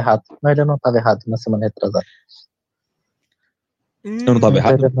não estava errado. Não, ele não estava errado na semana retrasada. Eu não estava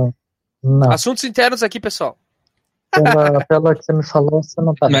errado? Não. Assuntos internos aqui, pessoal. Pelo que você me falou, você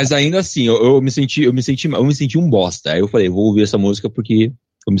não tá. Mas ainda assim, eu me senti um bosta. Aí eu falei, vou ouvir essa música porque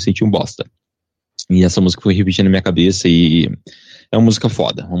eu me senti um bosta. E essa música foi repetindo na minha cabeça e é uma música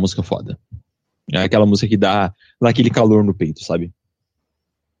foda, É aquela música que dá aquele calor no peito, sabe?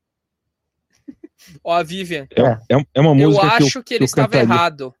 Ó, a Vivian. É uma música eu acho que ele estava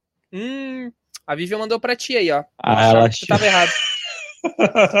errado. A Vivian mandou pra ti aí, ó. Ela que estava errado.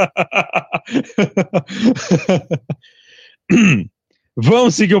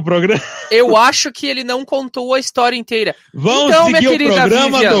 Vamos seguir o programa? Eu acho que ele não contou a história inteira. Vamos então, seguir minha querida o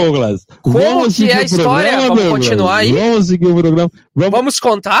programa, Vivian, Douglas. Como que é a história? Vamos Douglas. continuar aí? Vamos seguir o programa. Vamos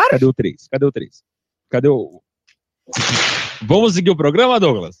contar? Cadê o 3? Vamos seguir o programa,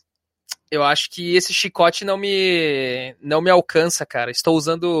 Douglas? Eu acho que esse chicote não me alcança, cara. Estou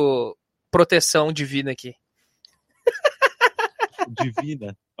usando proteção divina aqui.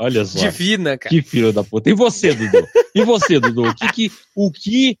 Divina? Olha só. Divina, cara. Que filho da puta. E você, Dudu?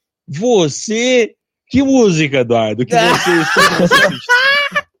 Que música, Eduardo? Que você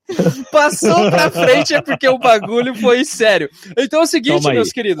Passou pra frente é porque o bagulho foi sério. Então é o seguinte,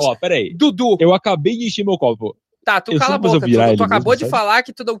 meus queridos. Ó, peraí. Dudu. Eu acabei de encher meu copo. Tá, tu cala a boca. Tu acabou de falar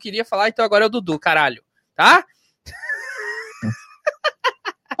que tu não queria falar, então agora é o Dudu, caralho. Tá?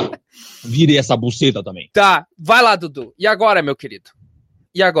 Virei essa buceta também. Tá, vai lá, Dudu. E agora, meu querido?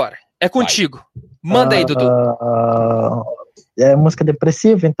 E agora? É contigo. Manda aí, Dudu. É música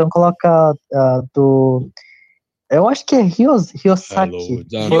depressiva, então coloca do... Eu acho que é Ryosaki.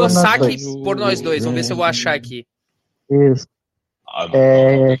 Ryosaki por nós dois. Vamos ver se eu vou achar aqui. Isso.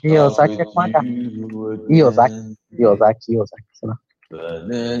 Ryosaki é com H. Ryosaki, sei lá.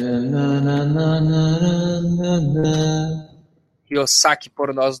 Ryosaki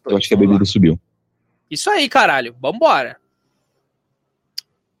por nós dois. Eu acho que a bebida subiu. Isso aí, caralho. Vambora.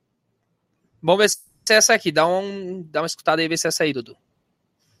 Vamos ver se é essa aqui. Dá uma escutada aí e vê se é essa aí, Dudu.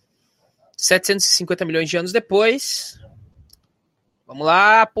 750 milhões de anos depois. Vamos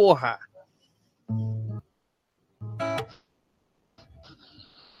lá, porra.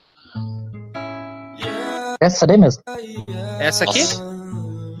 Essa daí mesmo. Essa aqui?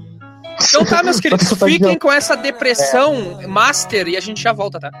 Então tá, meus queridos, fiquem com essa depressão master e a gente já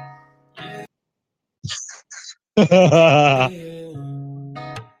volta, tá?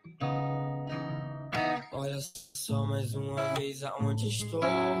 Olha só mais uma vez aonde estou.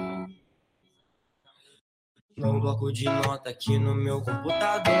 No bloco de nota aqui no meu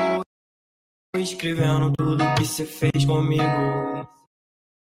computador, escrevendo tudo que você fez comigo,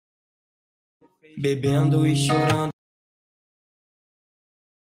 bebendo e chorando,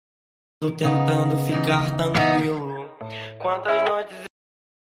 tentando ficar tranquilo. Quantas noites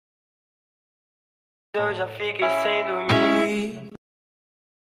eu já fiquei sem dormir,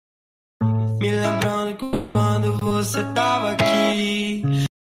 me lembrando que quando você tava aqui,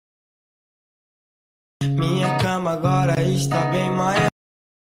 minha cama agora está bem maior.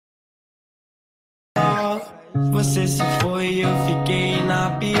 Você se foi e eu fiquei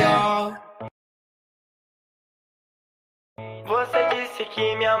na pior. Você disse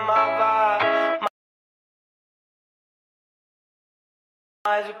que me amava,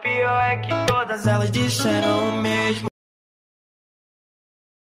 mas o pior é que todas elas disseram o mesmo.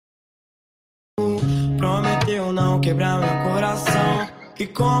 Prometeu não quebrar meu coração, e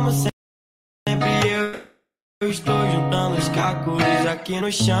como sempre eu estou juntando os cacos aqui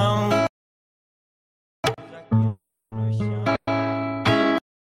no chão.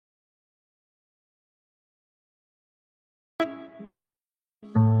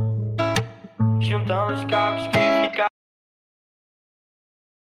 Juntando os cacos que ficaram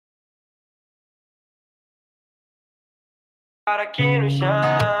aqui no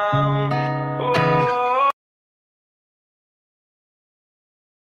chão.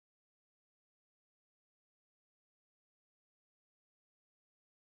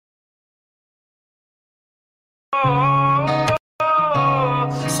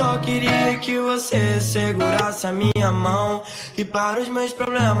 Só queria que você segurasse a minha mão, e para os meus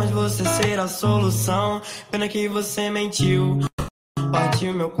problemas você ser a solução. Pena que você mentiu,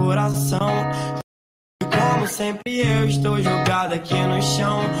 partiu meu coração. E como sempre eu estou jogado aqui no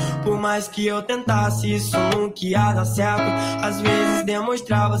chão. Por mais que eu tentasse, isso nunca ia dar certo. Às vezes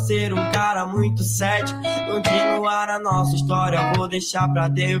demonstrava ser um cara muito cético. Continuar a nossa história vou deixar pra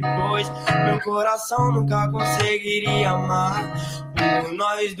depois. Meu coração nunca conseguiria amar por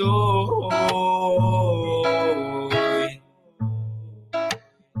nós dois.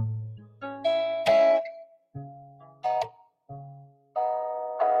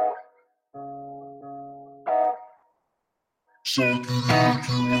 Só queria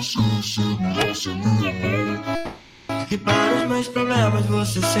que você segurasse a minha mão, e para os meus problemas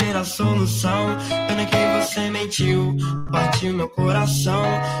você ser a solução. Pena que você mentiu, partiu meu coração.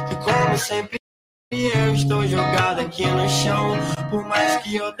 E como sempre eu estou jogado aqui no chão. Por mais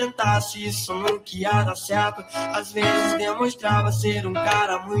que eu tentasse, isso nunca ia dar certo. Às vezes demonstrava ser um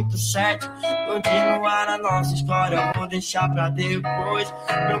cara muito cético. Continuar a nossa história vou deixar pra depois.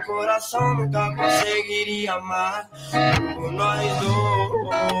 Meu coração nunca conseguiria amar por nós dois.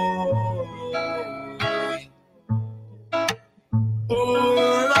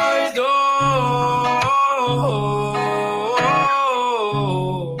 Por nós dois.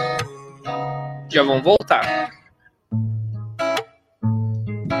 Já vão voltar.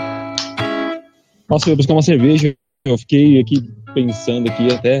 Nossa, eu ia buscar uma cerveja. Eu fiquei aqui pensando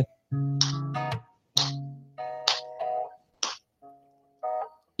aqui até.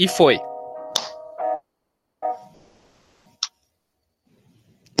 E foi.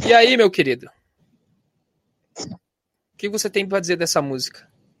 E aí, meu querido? O que você tem pra dizer dessa música?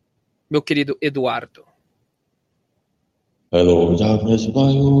 Meu querido Eduardo. Hello, darkness,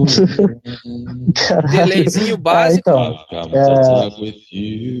 Delayzinho básico.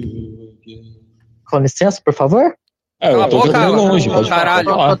 Com licença, por favor. Eu tô jogando longe, pode caralho.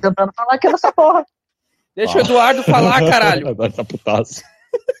 falar. Tô tentando falar aqui nessa porra. Deixa o Eduardo falar, caralho. Agora tá putaço.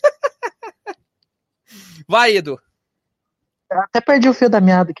 Vai, Edu. Eu até perdi o fio da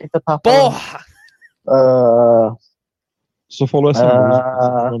meada que eu tava falando. Porra! Só falou essa música,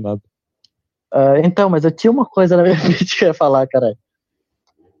 não falou nada. Então, mas eu tinha uma coisa na minha mente que eu ia falar, caralho.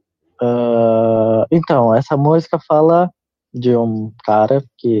 Então, essa música fala de um cara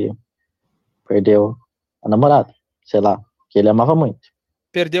que perdeu a namorada, sei lá, que ele amava muito.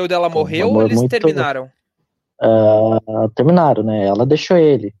 Perdeu dela, morreu ou eles terminaram? Terminaram, né? Ela deixou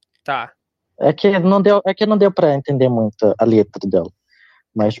ele. Tá. É que não deu pra entender muito a letra dela.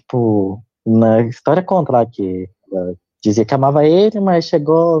 Mas, tipo, na história conta lá que ela dizia que amava ele, mas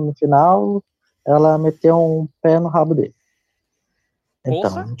chegou no final, ela meteu um pé no rabo dele.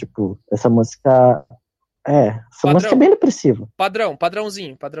 Porra. Então, tipo, essa música... essa música é bem depressiva.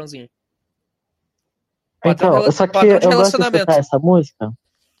 Padrãozinho. Então, só que padrão de eu gosto de relacionamento. escutar essa música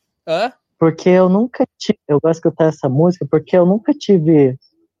Hã? porque eu nunca tive... Eu gosto de escutar essa música porque eu nunca tive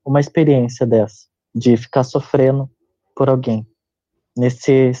uma experiência dessa, de ficar sofrendo por alguém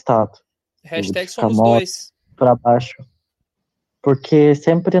nesse estado. Hashtag De ficar somos mal dois. pra baixo. Porque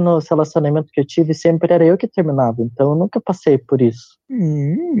sempre nos relacionamentos que eu tive, sempre era eu que terminava. Então eu nunca passei por isso.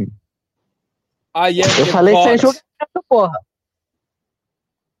 Hum. I am Eu the falei sem God. julgamento, porra.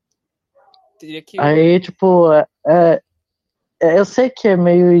 Teria que... Aí, tipo, eu sei que é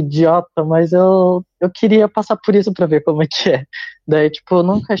meio idiota, mas eu queria passar por isso pra ver como é que é. Daí, tipo, eu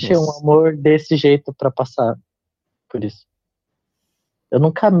nunca achei um amor desse jeito pra passar por isso. Eu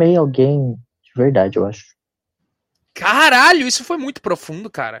nunca amei alguém de verdade, eu acho. Caralho, isso foi muito profundo,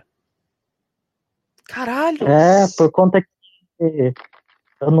 cara. Caralho. Por conta que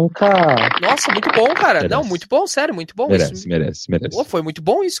eu nunca... Nossa, muito bom, cara. Merece. Não, muito bom, sério, muito bom. Merece. Pô, foi muito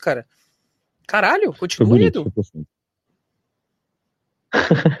bom isso, cara. Caralho, Foi continua, bonito, Edu. foi profundo.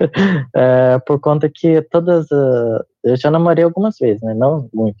 Por conta que eu já namorei algumas vezes, né? Não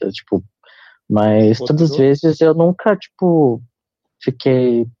muitas, tipo, mas todas as vezes eu nunca, tipo,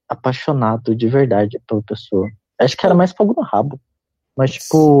 fiquei apaixonado de verdade pela pessoa. Acho que era mais fogo no rabo. Mas,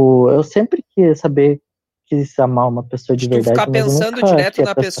 tipo, eu sempre quis amar uma pessoa de verdade. Tu ficar mas pensando nunca direto achei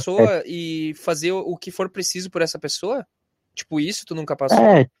na a pessoa certa. e fazer o que for preciso por essa pessoa? Tipo, isso tu nunca passou?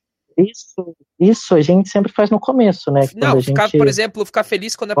 Isso a gente sempre faz no começo, né? Não, Quando por exemplo, ficar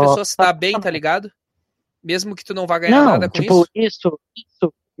feliz quando a pessoa se dá bem, tá ligado? Mesmo que tu não vá ganhar nada com tipo, isso?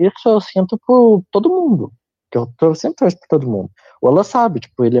 Isso eu sinto por todo mundo. Que eu sempre torço por todo mundo. O Alan sabe,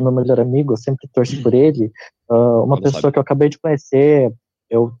 tipo, ele é meu melhor amigo, eu sempre torço por ele. Uma pessoa sabe. que eu acabei de conhecer,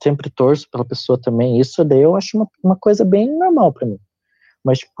 eu sempre torço pela pessoa também. Isso daí eu acho uma coisa bem normal pra mim.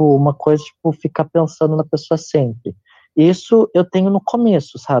 Mas, tipo, uma coisa, tipo, ficar pensando na pessoa sempre. Isso eu tenho no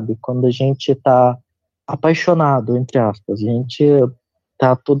começo, sabe? Quando a gente tá apaixonado, entre aspas. A gente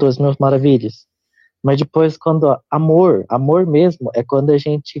tá tudo às mil maravilhas. Mas depois, quando amor mesmo, é quando a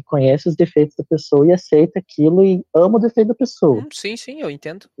gente conhece os defeitos da pessoa e aceita aquilo e ama o defeito da pessoa. Sim, eu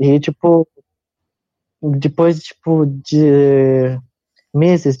entendo. E, tipo, depois, tipo, de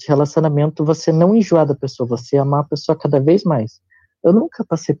meses de relacionamento, você não enjoar da pessoa, você amar a pessoa cada vez mais. Eu nunca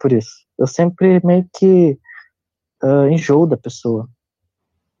passei por isso. Eu sempre meio que enjoo da pessoa.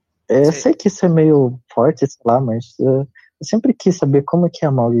 Eu sei que isso é meio forte, sei lá, mas eu sempre quis saber como é que é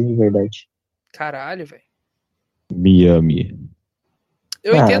amar alguém de verdade. Caralho, velho. Miami.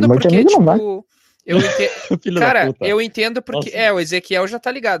 Eu entendo amor de porque, amigo não vai. tipo... Cara, eu entendo porque... Nossa. o Ezequiel já tá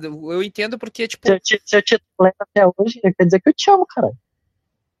ligado. Eu entendo porque, tipo... Se eu te lembro até hoje, quer dizer que eu te amo, cara.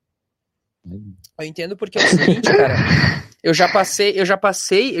 Eu entendo porque é o seguinte, cara. Eu já passei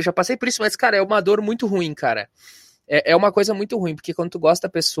por isso, mas, cara, é uma dor muito ruim, cara. É uma coisa muito ruim, porque quando tu gosta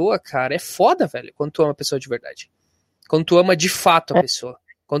da pessoa, cara, é foda, velho, quando tu ama a pessoa de verdade. Quando tu ama de fato a pessoa.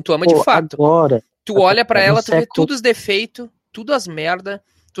 Quando tu ama de fato. Agora, tu olha pra ela, tu vê século... tudo os defeitos, tudo as merda,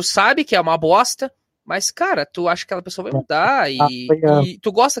 tu sabe que é uma bosta, mas, cara, tu acha que aquela pessoa vai mudar e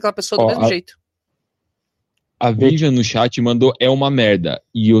tu gosta daquela pessoa do mesmo jeito. A Vivian no chat mandou é uma merda,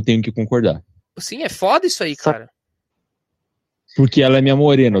 e eu tenho que concordar. Sim, é foda isso aí, cara. Porque ela é minha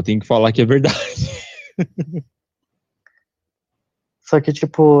morena, eu tenho que falar que é verdade. Só que,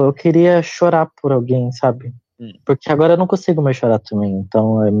 tipo, eu queria chorar por alguém, sabe? Porque agora eu não consigo mais chorar também,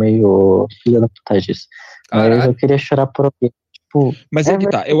 então é meio filha da putagem isso. Mas eu queria chorar por alguém. Tipo, mas é que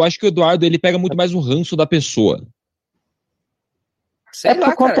tá, eu acho que o Eduardo, ele pega muito mais o ranço da pessoa. Sei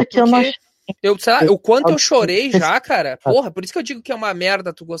lá, cara, que eu não acho... sei lá, o quanto eu chorei já, cara, porra, por isso que eu digo que é uma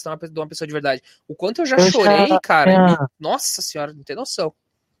merda tu gostar de uma pessoa de verdade. O quanto eu já chorei, cara, nossa senhora, não tem noção.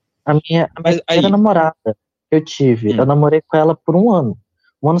 A minha primeira namorada que eu tive, eu namorei com ela por um ano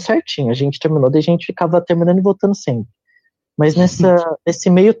certinho, a gente terminou, daí a gente ficava terminando e voltando sempre. Mas nesse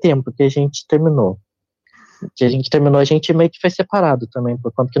meio tempo que a gente terminou, a gente meio que foi separado também,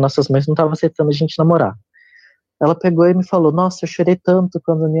 por conta que nossas mães não estavam aceitando a gente namorar. Ela pegou e me falou, nossa, eu chorei tanto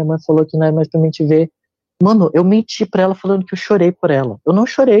quando a minha mãe falou que não é mais pra mim te ver. Mano, eu menti pra ela falando que eu chorei por ela. Eu não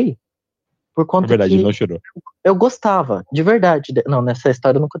chorei. Por conta verdade, que não chorou. Eu gostava, de verdade. Não, nessa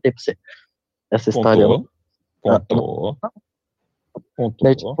história eu não contei pra você. Essa história... Contou.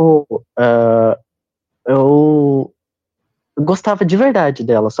 Daí, tipo, eu gostava de verdade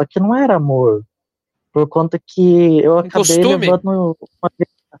dela, só que não era amor. Por conta que eu acabei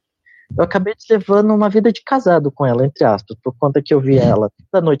levando uma vida de casado com ela, entre aspas, por conta que eu via ela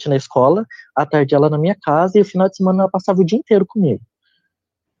toda noite na escola, à tarde ela na minha casa, e o final de semana ela passava o dia inteiro comigo.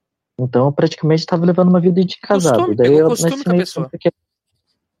 Então eu praticamente estava levando uma vida de casado. Pegou costume com a pessoa.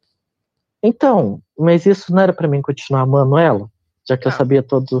 Então, mas isso não era pra mim continuar amando ela? Já que eu sabia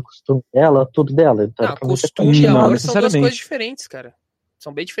todos os costumes dela, tudo dela. Então Não, costume e amor são duas coisas diferentes, cara.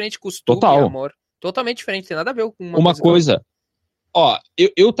 São bem diferentes, costume e amor. Totalmente diferente, tem nada a ver com uma coisa. Ó,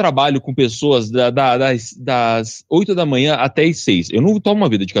 eu trabalho com pessoas das 8 da manhã até as 6. Eu não tomo uma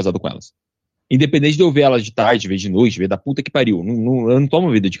vida de casado com elas. Independente de eu ver elas de tarde, ver de noite, ver da puta que pariu. Eu não tomo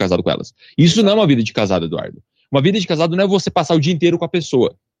uma vida de casado com elas. Isso não é uma vida de casado, Eduardo. Uma vida de casado não é você passar o dia inteiro com a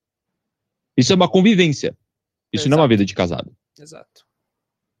pessoa. Isso é uma convivência. Isso não é uma vida de casado. Exato.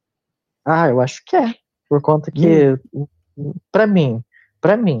 Eu acho que é. Por conta que, pra mim,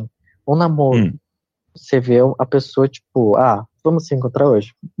 um namoro, você vê a pessoa, tipo, vamos se encontrar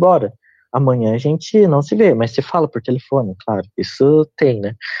hoje? Bora. Amanhã a gente não se vê, mas se fala por telefone, claro. Isso tem,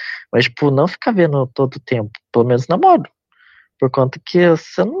 né? Mas, tipo, não ficar vendo todo o tempo, pelo menos namoro. Por conta que eu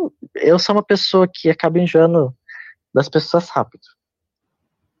sou uma pessoa que acaba enjoando das pessoas rápido.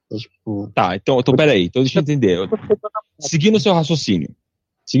 Tipo, tá, então peraí, então deixa eu entender. Seguindo o seu raciocínio.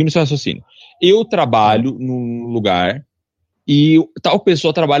 Eu trabalho num lugar e tal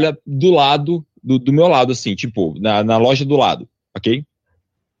pessoa trabalha do lado, do meu lado, assim, tipo, na loja do lado, ok?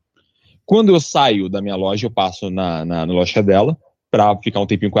 Quando eu saio da minha loja, eu passo na loja dela pra ficar um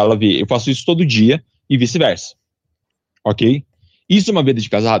tempinho com ela, ver. Eu faço isso todo dia e vice-versa. Ok? Isso é uma vida de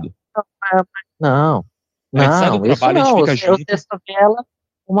casado? Não. Sai do trabalho, a gente fica junto. Eu só vi ela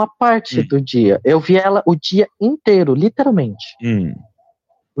uma parte do dia. Eu vi ela o dia inteiro, literalmente.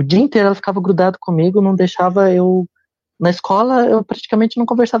 O dia inteiro ela ficava grudada comigo, não deixava eu... Na escola, eu praticamente não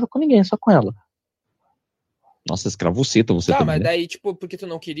conversava com ninguém, só com ela. Nossa, escravoceta você também, mas daí, tipo, porque tu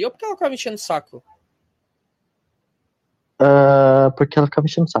não queria ou porque ela ficava me enchendo o saco? Porque ela ficava me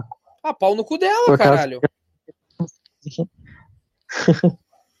enchendo o saco. Pau no cu dela, caralho.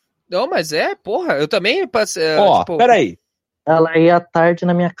 Não, mas porra, eu também passei... tipo... peraí. Ela ia tarde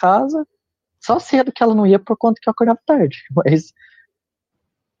na minha casa, só cedo que ela não ia por conta que eu acordava tarde, mas...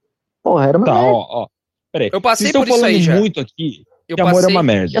 Porra, era uma merda. Peraí. Eu passei por isso aí já. Muito aqui, que amor é uma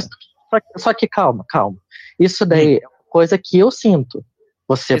merda. Só que calma. Isso daí é uma coisa que eu sinto.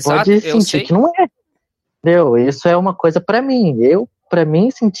 Você pode sentir que não é. Entendeu? Isso é uma coisa pra mim. Pra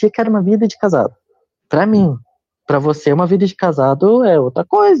mim, senti que era uma vida de casado. Pra mim. Pra você, uma vida de casado é outra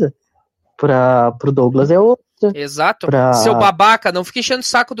coisa. Pro Douglas é outra. Exato. Seu babaca, não fica enchendo o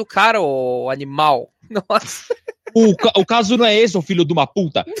saco do cara, ô animal. Nossa. O caso não é esse, ô filho de uma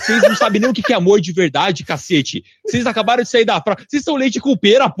puta. Vocês não sabem nem o que é amor de verdade, cacete. Vocês acabaram de sair da praia. Vocês são leite com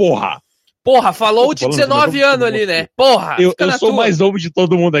pera, porra. Porra, falou de 19 anos ali, né? Porra. Eu sou mais novo de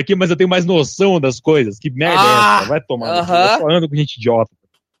todo mundo aqui, mas eu tenho mais noção das coisas. Que merda é essa? Vai tomar no zóio. Eu só ando com gente idiota.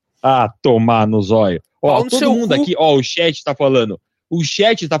 Tomar no zóio. Todo mundo aqui, o chat tá falando. O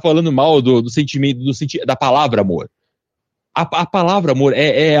chat tá falando mal do sentimento, da palavra amor. A palavra amor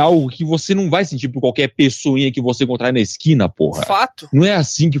é algo que você não vai sentir por qualquer pessoinha que você encontrar na esquina, porra. Fato. Não é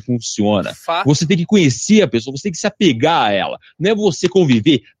assim que funciona. Fato. Você tem que conhecer a pessoa, você tem que se apegar a ela. Não é você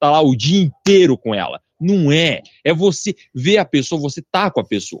conviver, tá lá o dia inteiro com ela. Não é. É você ver a pessoa, você tá com a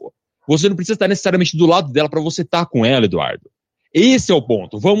pessoa. Você não precisa estar necessariamente do lado dela pra você estar com ela, Eduardo. Esse é o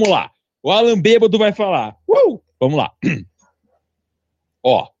ponto. Vamos lá. O Alan Bêbado vai falar. Vamos lá.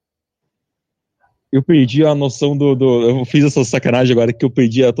 Eu perdi a noção eu fiz essa sacanagem agora que eu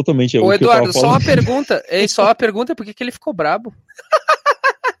perdi totalmente. Ô, Eduardo, só uma pergunta. Só uma pergunta, por que ele ficou brabo?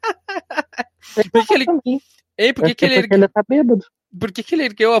 Por que ele tá bêbado. Por que ele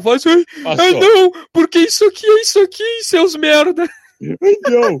ergueu a voz? Não, porque isso aqui, seus merda.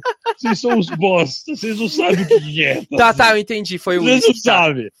 Não, vocês são os bosta, vocês não sabem o que é. Tá, eu entendi, foi o uísque. Vocês não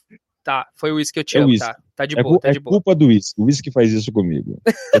sabem. Tá, foi o uísque que eu te amo, tá de boa, tá de boa. É culpa do uísque, o uísque faz isso comigo.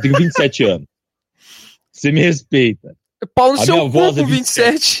 Eu tenho 27 anos. Você me respeita. Pau no seu cu com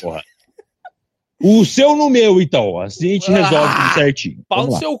 27. Porra. O seu no meu, então. Assim a gente resolve tudo certinho. Pau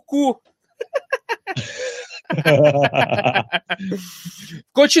no seu cu.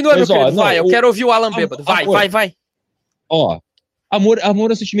 Continua, meu querido. Vai, eu quero ouvir o Alan Bêbado. Vai. Amor é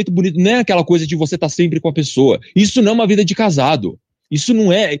um sentimento bonito. Não é aquela coisa de você estar sempre com a pessoa. Isso não é uma vida de casado. Isso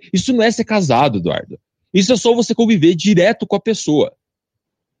não é ser casado, Eduardo. Isso é só você conviver direto com a pessoa.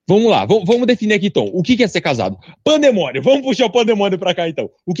 Vamos lá, vamos definir aqui então. O que é ser casado? Pandemônio, vamos puxar o pandemônio pra cá então.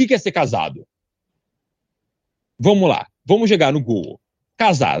 O que é ser casado? Vamos lá, vamos chegar no Google.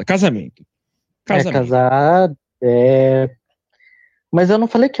 Casamento. Casado, Mas eu não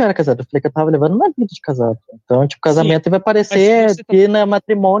falei que eu era casado, eu falei que eu tava levando uma vida de casado. Então, tipo, casamento vai parecer ir na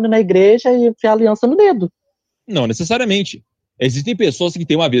matrimônio na igreja e enfiar a aliança no dedo. Não necessariamente. Existem pessoas que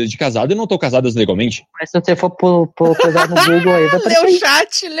têm uma vida de casado e não estão casadas legalmente. Mas se você for pegar no Google aí, vai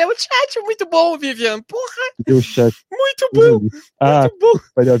Lê o chat, muito bom, Vivian. Porra, Lê o chat. muito bom, muito bom.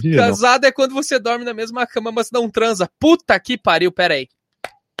 Casado é quando você dorme na mesma cama, mas não transa. Puta que pariu, peraí.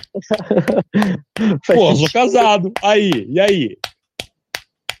 Pô, eu sou casado. E aí?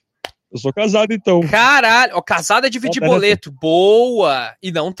 Eu sou casado, então. Caralho, ó, casado é dividir boleto. Boa!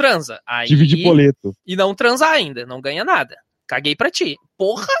 E não transa. Aí, dividir boleto. E não transa ainda, não ganha nada. Caguei pra ti.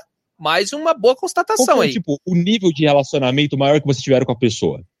 Porra! Mais uma boa constatação. Qual foi, aí. Tipo, o nível de relacionamento maior que você tiver com a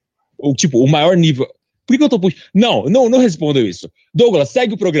pessoa? Ou, tipo, o maior nível... Por que eu tô puxando? Não respondam isso. Douglas,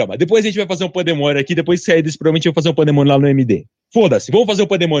 segue o programa. Depois a gente vai fazer um pandemônio aqui. Depois que sair desse programa, a gente vai fazer um pandemônio lá no MD. Foda-se, vamos fazer um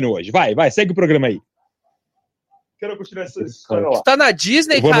pandemônio hoje. Vai, segue o programa aí. Quero continuar essa história lá. Tu tá na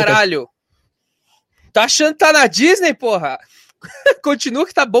Disney, caralho? Tá achando que tá na Disney, porra? Continua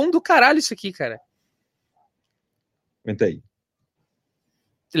que tá bom do caralho isso aqui, cara. Aguenta aí.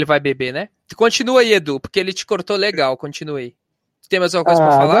 Ele vai beber, né? Continua aí, Edu, porque ele te cortou legal. Continua aí. Tem mais alguma coisa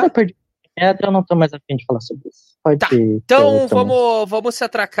pra falar? Agora eu perdi. Eu não tô mais afim de falar sobre isso. Tá. Então vamos se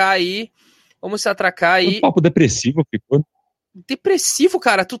atracar aí. Vamos se atracar aí. Um papo depressivo ficou. Depressivo,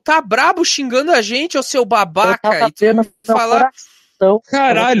 cara. Tu tá brabo xingando a gente, ô seu babaca. E tu falar...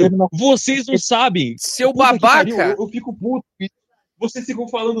 Caralho, vocês não sabem. Seu babaca. Eu fico puto. Vocês ficam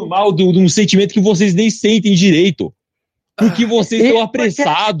falando mal de um sentimento que vocês nem sentem direito. Porque vocês estão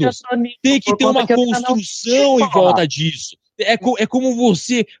apressados. Tem que ter uma construção em volta disso. É como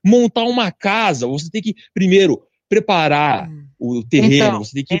você montar uma casa. Você tem que, primeiro, preparar o terreno.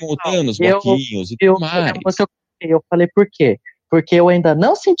 Você tem que ir montando os bloquinhos e tudo mais. Eu falei por quê? Porque eu ainda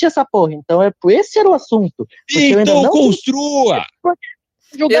não senti essa porra. Então, esse era o assunto. Então construa!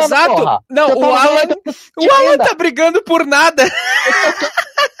 Exato! Porra. Não, o Alan tá brigando por nada.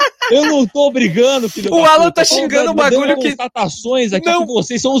 Eu não tô brigando, filho. O Alan tá xingando um bagulho que... constatações aqui que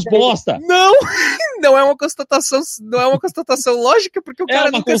vocês são os bosta. Não é uma constatação lógica, porque o cara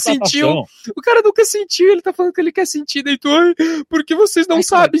nunca sentiu. O cara nunca sentiu, ele tá falando que ele quer sentir, daí tu, porque vocês não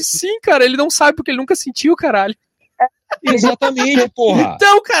sabem. Sim, cara, ele não sabe porque ele nunca sentiu, caralho. Exatamente, porra.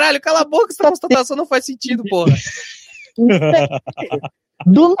 Então, caralho, cala a boca, essa constatação não faz sentido, porra.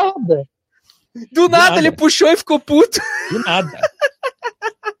 Do nada. Do nada, ele puxou e ficou puto.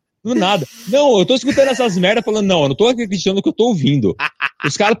 Do nada. Não, eu tô escutando essas merdas falando, não, eu não tô acreditando no que eu tô ouvindo.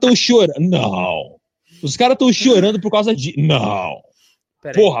 Os caras tão chorando. Não. Os caras tão chorando por causa de... Não.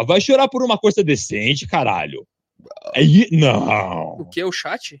 Porra, vai chorar por uma coisa decente, caralho. Não. O que? O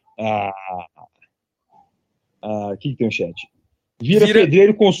chat? O que tem no chat? Vira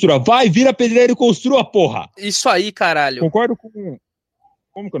pedreiro e construa. Vai, vira pedreiro e construa, porra. Isso aí, caralho. Concordo com...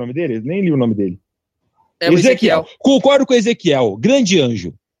 Como que é o nome dele? Nem li o nome dele. É o Ezequiel. Concordo com o Ezequiel. Grande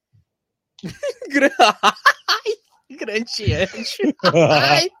anjo. Grande anjo.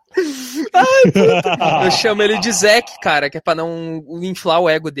 Ai, puta. Eu chamo ele de Zeke, cara, que é pra não inflar o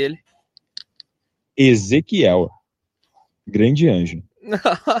ego dele. Ezequiel. Grande anjo.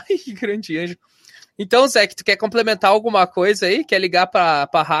 Ai, grande anjo. Então, Zeke, tu quer complementar alguma coisa aí? Quer ligar pra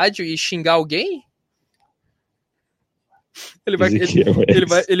rádio e xingar alguém?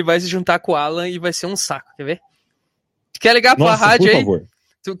 Ele vai se juntar com o Alan e vai ser um saco, quer ver? Tu quer ligar pra rádio aí? Favor.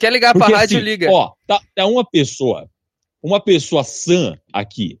 Tu quer ligar pra rádio, assim, liga. Ó, tá uma pessoa sã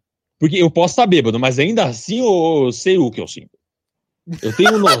aqui. Porque eu posso estar bêbado, mas ainda assim eu sei o que eu sinto. Eu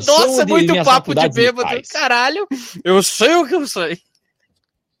tenho noção. Nossa, muito papo de bêbado, caralho. Eu sei o que eu sei.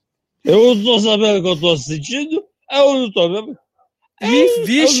 Eu tô sabendo o que eu tô sentindo. Eu não tô bêbado.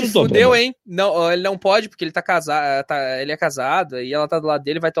 Vixe, fudeu, hein? Não, ele não pode, porque ele tá casado. Ele é casado, e ela tá do lado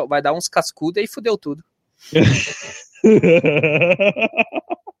dele, vai dar uns cascudos e fudeu tudo.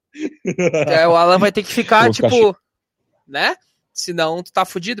 O Alan vai ter que ficar, né? Senão tu tá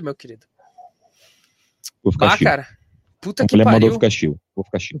fudido, meu querido. Vou ficar chill. Cara. Puta que pariu. Vou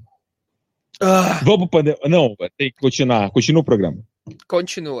ficar chill. Vamos pro... Não, tem que continuar. Continua o programa.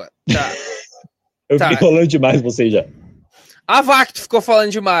 Continua. Tá. Eu fiquei falando demais vocês já. Que tu ficou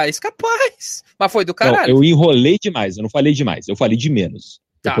falando demais. Capaz. Mas foi do caralho. Não, eu enrolei demais. Eu não falei demais. Eu falei de menos.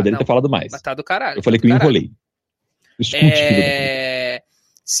 Eu poderia ter falado mais. Mas tá do caralho. Eu falei que eu enrolei.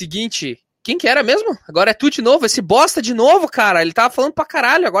 Seguinte, quem que era mesmo? Agora é tu de novo, esse bosta de novo, cara. Ele tava falando pra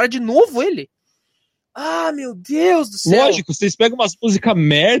caralho, agora de novo ele. Meu Deus do céu. Lógico, vocês pegam umas músicas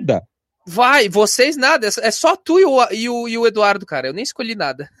merda. Vai, vocês nada, é só tu e o Eduardo, cara. Eu nem escolhi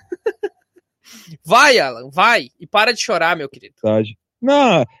nada. Vai, Alan, vai. E para de chorar, meu querido.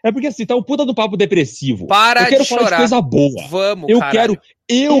 Não, é porque assim, tá um puta do papo depressivo. Eu quero falar de coisa boa. Vamos, Eu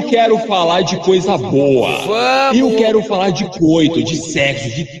quero falar de coisa boa. Vamos. Eu quero falar de coito, de sexo,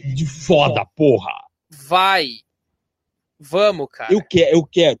 de foda, porra. Vai. Vamos, cara. Eu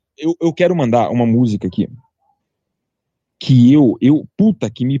quero mandar uma música aqui. Puta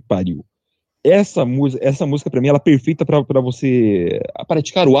que me pariu. Essa música pra mim, ela é perfeita pra você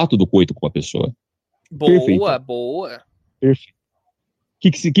praticar o ato do coito com a pessoa. Boa, Perfeita. boa. Perfeito.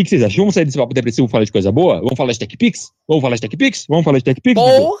 O que vocês acham? Vamos sair desse papo depressivo e falar de coisa boa? Vamos falar de TechPix? Vamos falar de TechPix?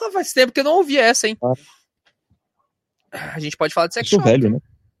 Porra, faz tempo que eu não ouvi essa, hein? A gente pode falar de sex Eu sou shop. velho, né?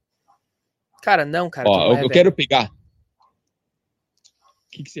 Cara, não, cara. Ó, eu quero pegar. O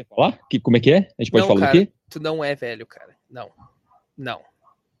que você ia falar? Como é que é? A gente pode não, falar cara, do quê? Tu não é velho, cara. Não.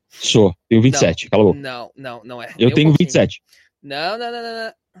 Sou. Tenho 27. Cala a boca. Não é. Eu tenho 27. Não.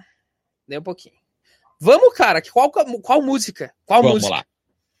 Nem um pouquinho. Vamos, cara. Qual música? Vamos lá.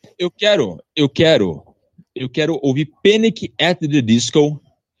 Eu quero ouvir Panic at the Disco,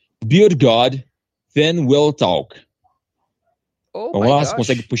 Beard God, Then We'll Talk. Oh, vamos lá, você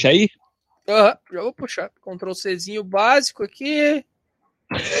consegue puxar aí? Já vou puxar. Ctrl Czinho básico aqui.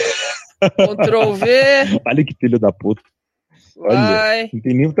 Ctrl V. Olha que filho da puta. Olha, não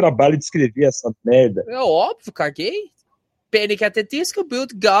tem nenhum trabalho de escrever essa merda. É óbvio, caguei. Panic at the Disco,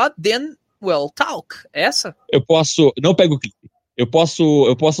 Build God, Then We'll Talk. Essa? Eu posso... Não pego o clipe. Eu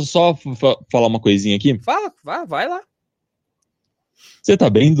posso só falar uma coisinha aqui? Fala, vai lá. Você tá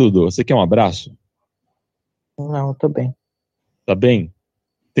bem, Dudu? Você quer um abraço? Não, eu tô bem. Tá bem?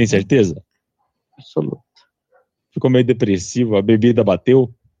 Tem certeza? Absoluto. Ficou meio depressivo, a bebida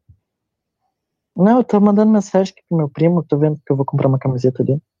bateu? Não, eu tô mandando mensagem aqui pro meu primo, tô vendo que eu vou comprar uma camiseta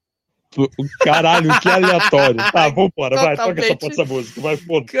dele. Caralho, que aleatório. Tá, vambora, vai, toca essa música. Vai,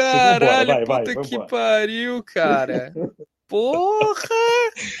 foda. Caralho, vai, puta que pariu, cara. Porra!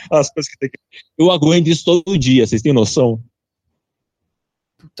 As coisas que tem que... Eu aguento isso todo dia, vocês têm noção?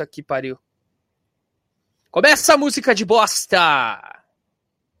 Puta que pariu. Começa a música de bosta!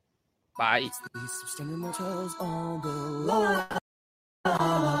 Vai.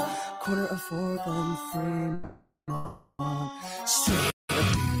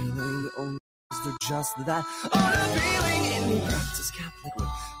 They're just that unappealing in practice Catholic would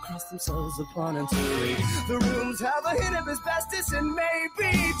cross themselves upon and to the rooms have a hint of asbestos and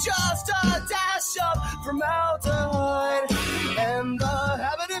maybe just a dash of formaldehyde and the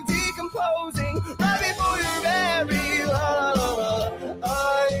habit of decomposing right before your very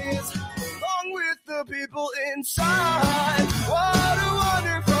eyes along with the people inside. What a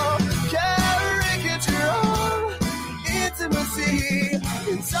wonderful caricature of intimacy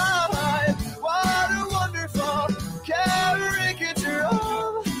inside. What a wonderful caricature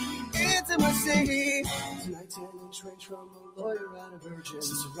of intimacy. Tonight, 10-inch range from a lawyer and a virgin.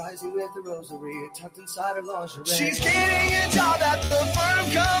 She's rising with the rosary tucked inside her lingerie. She's getting a job at the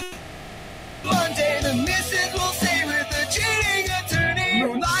firm come Monday. The missus will stay with the cheating attorney.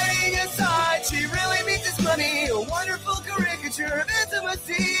 Moonlighting aside, she really needs this money. A wonderful caricature of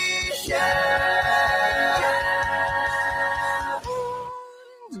intimacy. Yeah.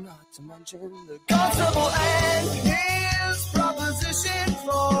 To mention the constable and his proposition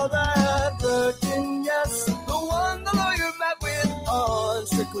for that virgin, yes, the one the lawyer met with on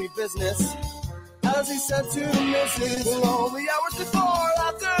strictly business. As he said to Mrs. Only hours before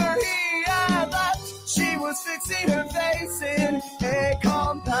after he had left, she was fixing her face in a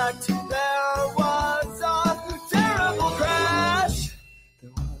compact. There was a terrible crash.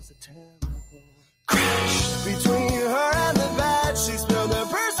 There was a terrible crash between her and the bed. She spilled her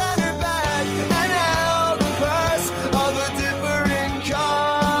purse and her bag and held a purse of a different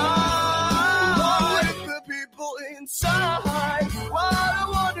kind. Along with the people inside. What a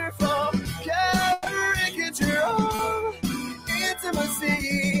wonderful caricature of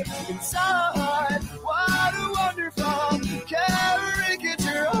intimacy inside. What a wonderful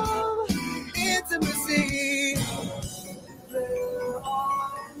caricature of intimacy. There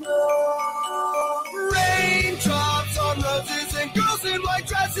are no raindrops on roses and girls in white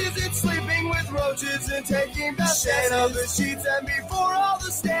dresses and sleeping with roaches and taking baths of the sheets and before all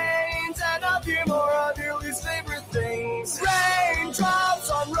the stains and a few more of your least favorite things. Raindrops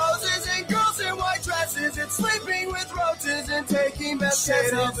on roses and girls in white dresses and sleeping with roaches and taking baths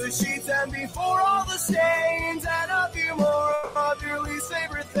of the sheets and before all the stains and a few more of your least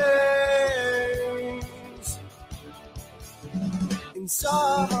favorite things.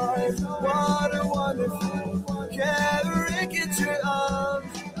 Inside, what a wonderful caricature of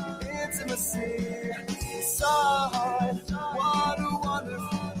intimacy. Inside, what a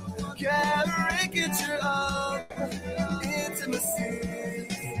wonderful caricature of intimacy.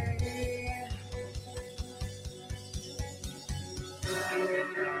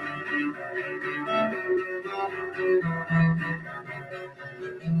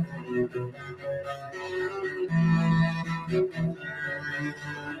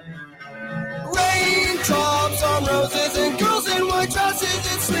 Raindrops on roses and girls in white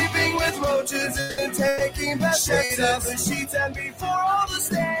dresses and sleeping with roaches and taking best shades of the sheets and before all the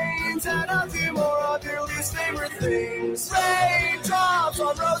stains and a few more of your least favorite things. Raindrops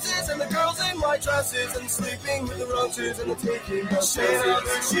on roses and the girls in white dresses and sleeping with the roaches and the taking best shades of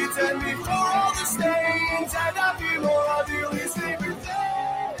the sheets and before all the stains and a few more of your least favorite things.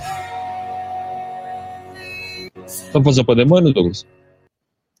 Vamos fazer o pandemônio, Douglas?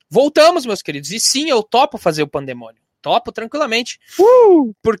 Voltamos, meus queridos. E sim, eu topo fazer o pandemônio. Topo tranquilamente.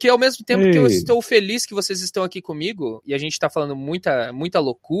 Porque ao mesmo tempo que eu estou feliz que vocês estão aqui comigo, e a gente tá falando muita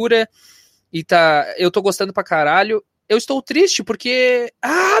loucura, e eu tô gostando pra caralho, eu estou triste porque...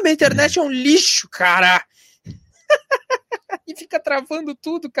 minha internet é um lixo, cara! E fica travando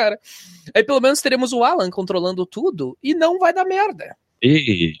tudo, cara. Aí pelo menos teremos o Alan controlando tudo, e não vai dar merda.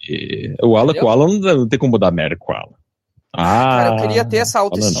 O Alan não tem como dar merda com o Alan. Cara, eu queria ter essa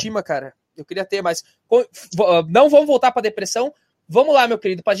autoestima, cara. Eu queria ter, mas não vamos voltar pra depressão. Vamos lá, meu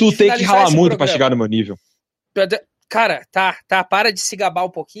querido, pra gente finalizar. Tu tem que ralar muito programa. pra chegar no meu nível. Cara, tá, para de se gabar um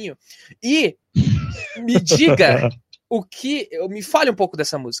pouquinho. E me diga me fale um pouco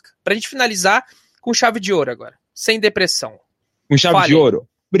dessa música. Pra gente finalizar com chave de ouro agora. Sem depressão. Com chave de ouro?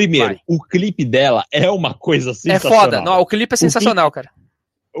 Primeiro, o clipe dela é uma coisa sensacional. É foda. Não, o clipe é sensacional, cara.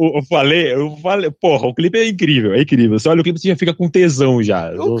 Eu falei, porra, o clipe é incrível. Você olha o clipe e você já fica com tesão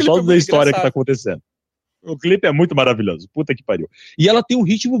já. Só da história que tá acontecendo. O clipe é muito maravilhoso. Puta que pariu. E ela tem um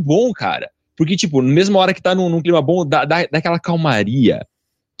ritmo bom, cara. Porque, tipo, na mesma hora que tá num clima bom, dá aquela calmaria.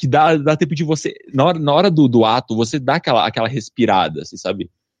 Que dá tempo de você... Na hora do ato, você dá aquela respirada, assim, sabe?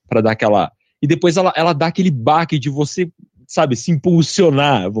 Pra dar aquela... E depois ela dá aquele baque de você, sabe, se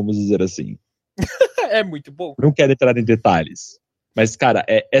impulsionar, vamos dizer assim. É muito bom. Não quero entrar em detalhes. Mas, cara,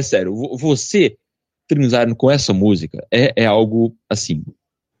 é sério, você transar com essa música é algo, assim,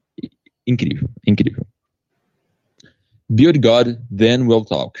 incrível. Build God, then we'll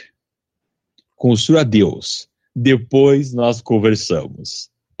talk. Construa Deus, depois nós conversamos.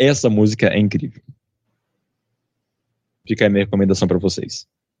 Essa música é incrível. Fica aí a minha recomendação pra vocês.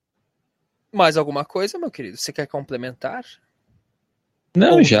 Mais alguma coisa, meu querido? Você quer complementar?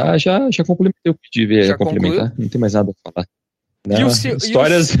 Não, já complementei o que devia complementar. Concluiu? Não tem mais nada a falar. Não,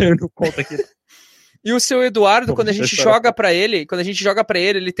 histórias eu não conto aqui. E o seu Eduardo, quando a gente joga pra ele,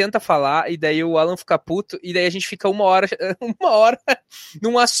 ele tenta falar, e daí o Alan fica puto, e daí a gente fica uma hora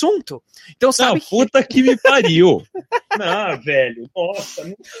num assunto. Então, sabe puta que me pariu. Não, velho.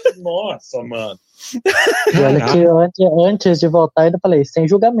 Nossa, mano. E olha que antes de voltar, eu ainda falei, sem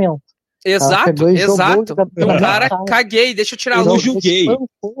julgamento. Exato. O cara, caguei, deixa eu tirar a luva. Eu julguei.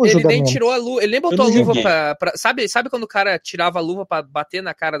 Ele nem tirou a luva, ele nem botou a luva pra sabe quando o cara tirava a luva pra bater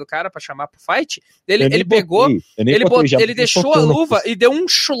na cara do cara, pra chamar pro fight? Ele pegou, ele deixou a luva e deu um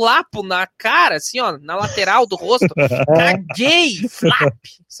chulapo na cara, assim, ó, na lateral do rosto. Caguei, flap,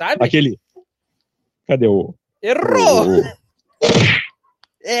 sabe? Aquele. Cadê o... Errou!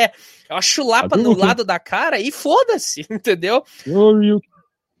 É uma chulapa no lado da cara e foda-se, entendeu?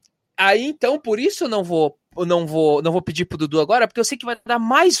 Aí, então, por isso eu não vou pedir pro Dudu agora, porque eu sei que vai dar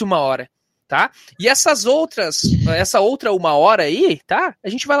mais uma hora, tá? E essa outra uma hora aí, tá? A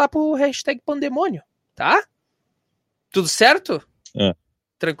gente vai lá pro hashtag Pandemônio, tá? Tudo certo? É.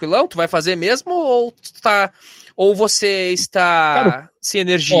 Tranquilão? Tu vai fazer mesmo ou você está sem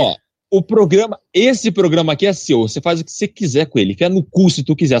energia? Ó, esse programa aqui é seu, você faz o que você quiser com ele, que é no cu se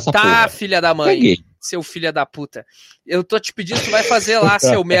tu quiser essa porra. Tá, filha da mãe. Peguei. Seu filho da puta. Eu tô te pedindo, tu vai fazer lá,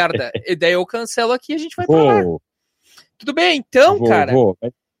 seu merda. E daí eu cancelo aqui e a gente vai pra lá. Tudo bem, então, cara?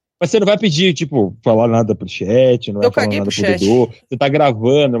 Mas você não vai pedir, tipo, falar nada pro chat, não vai falar nada pro Dudu. Você tá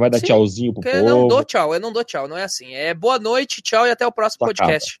gravando, não vai dar tchauzinho pro povo. Eu não dou tchau, não é assim. É boa noite, tchau e até o próximo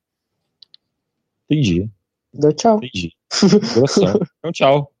podcast. Entendi. Dou tchau. Entendi. Grossão. Então,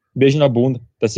 tchau. Beijo na bunda.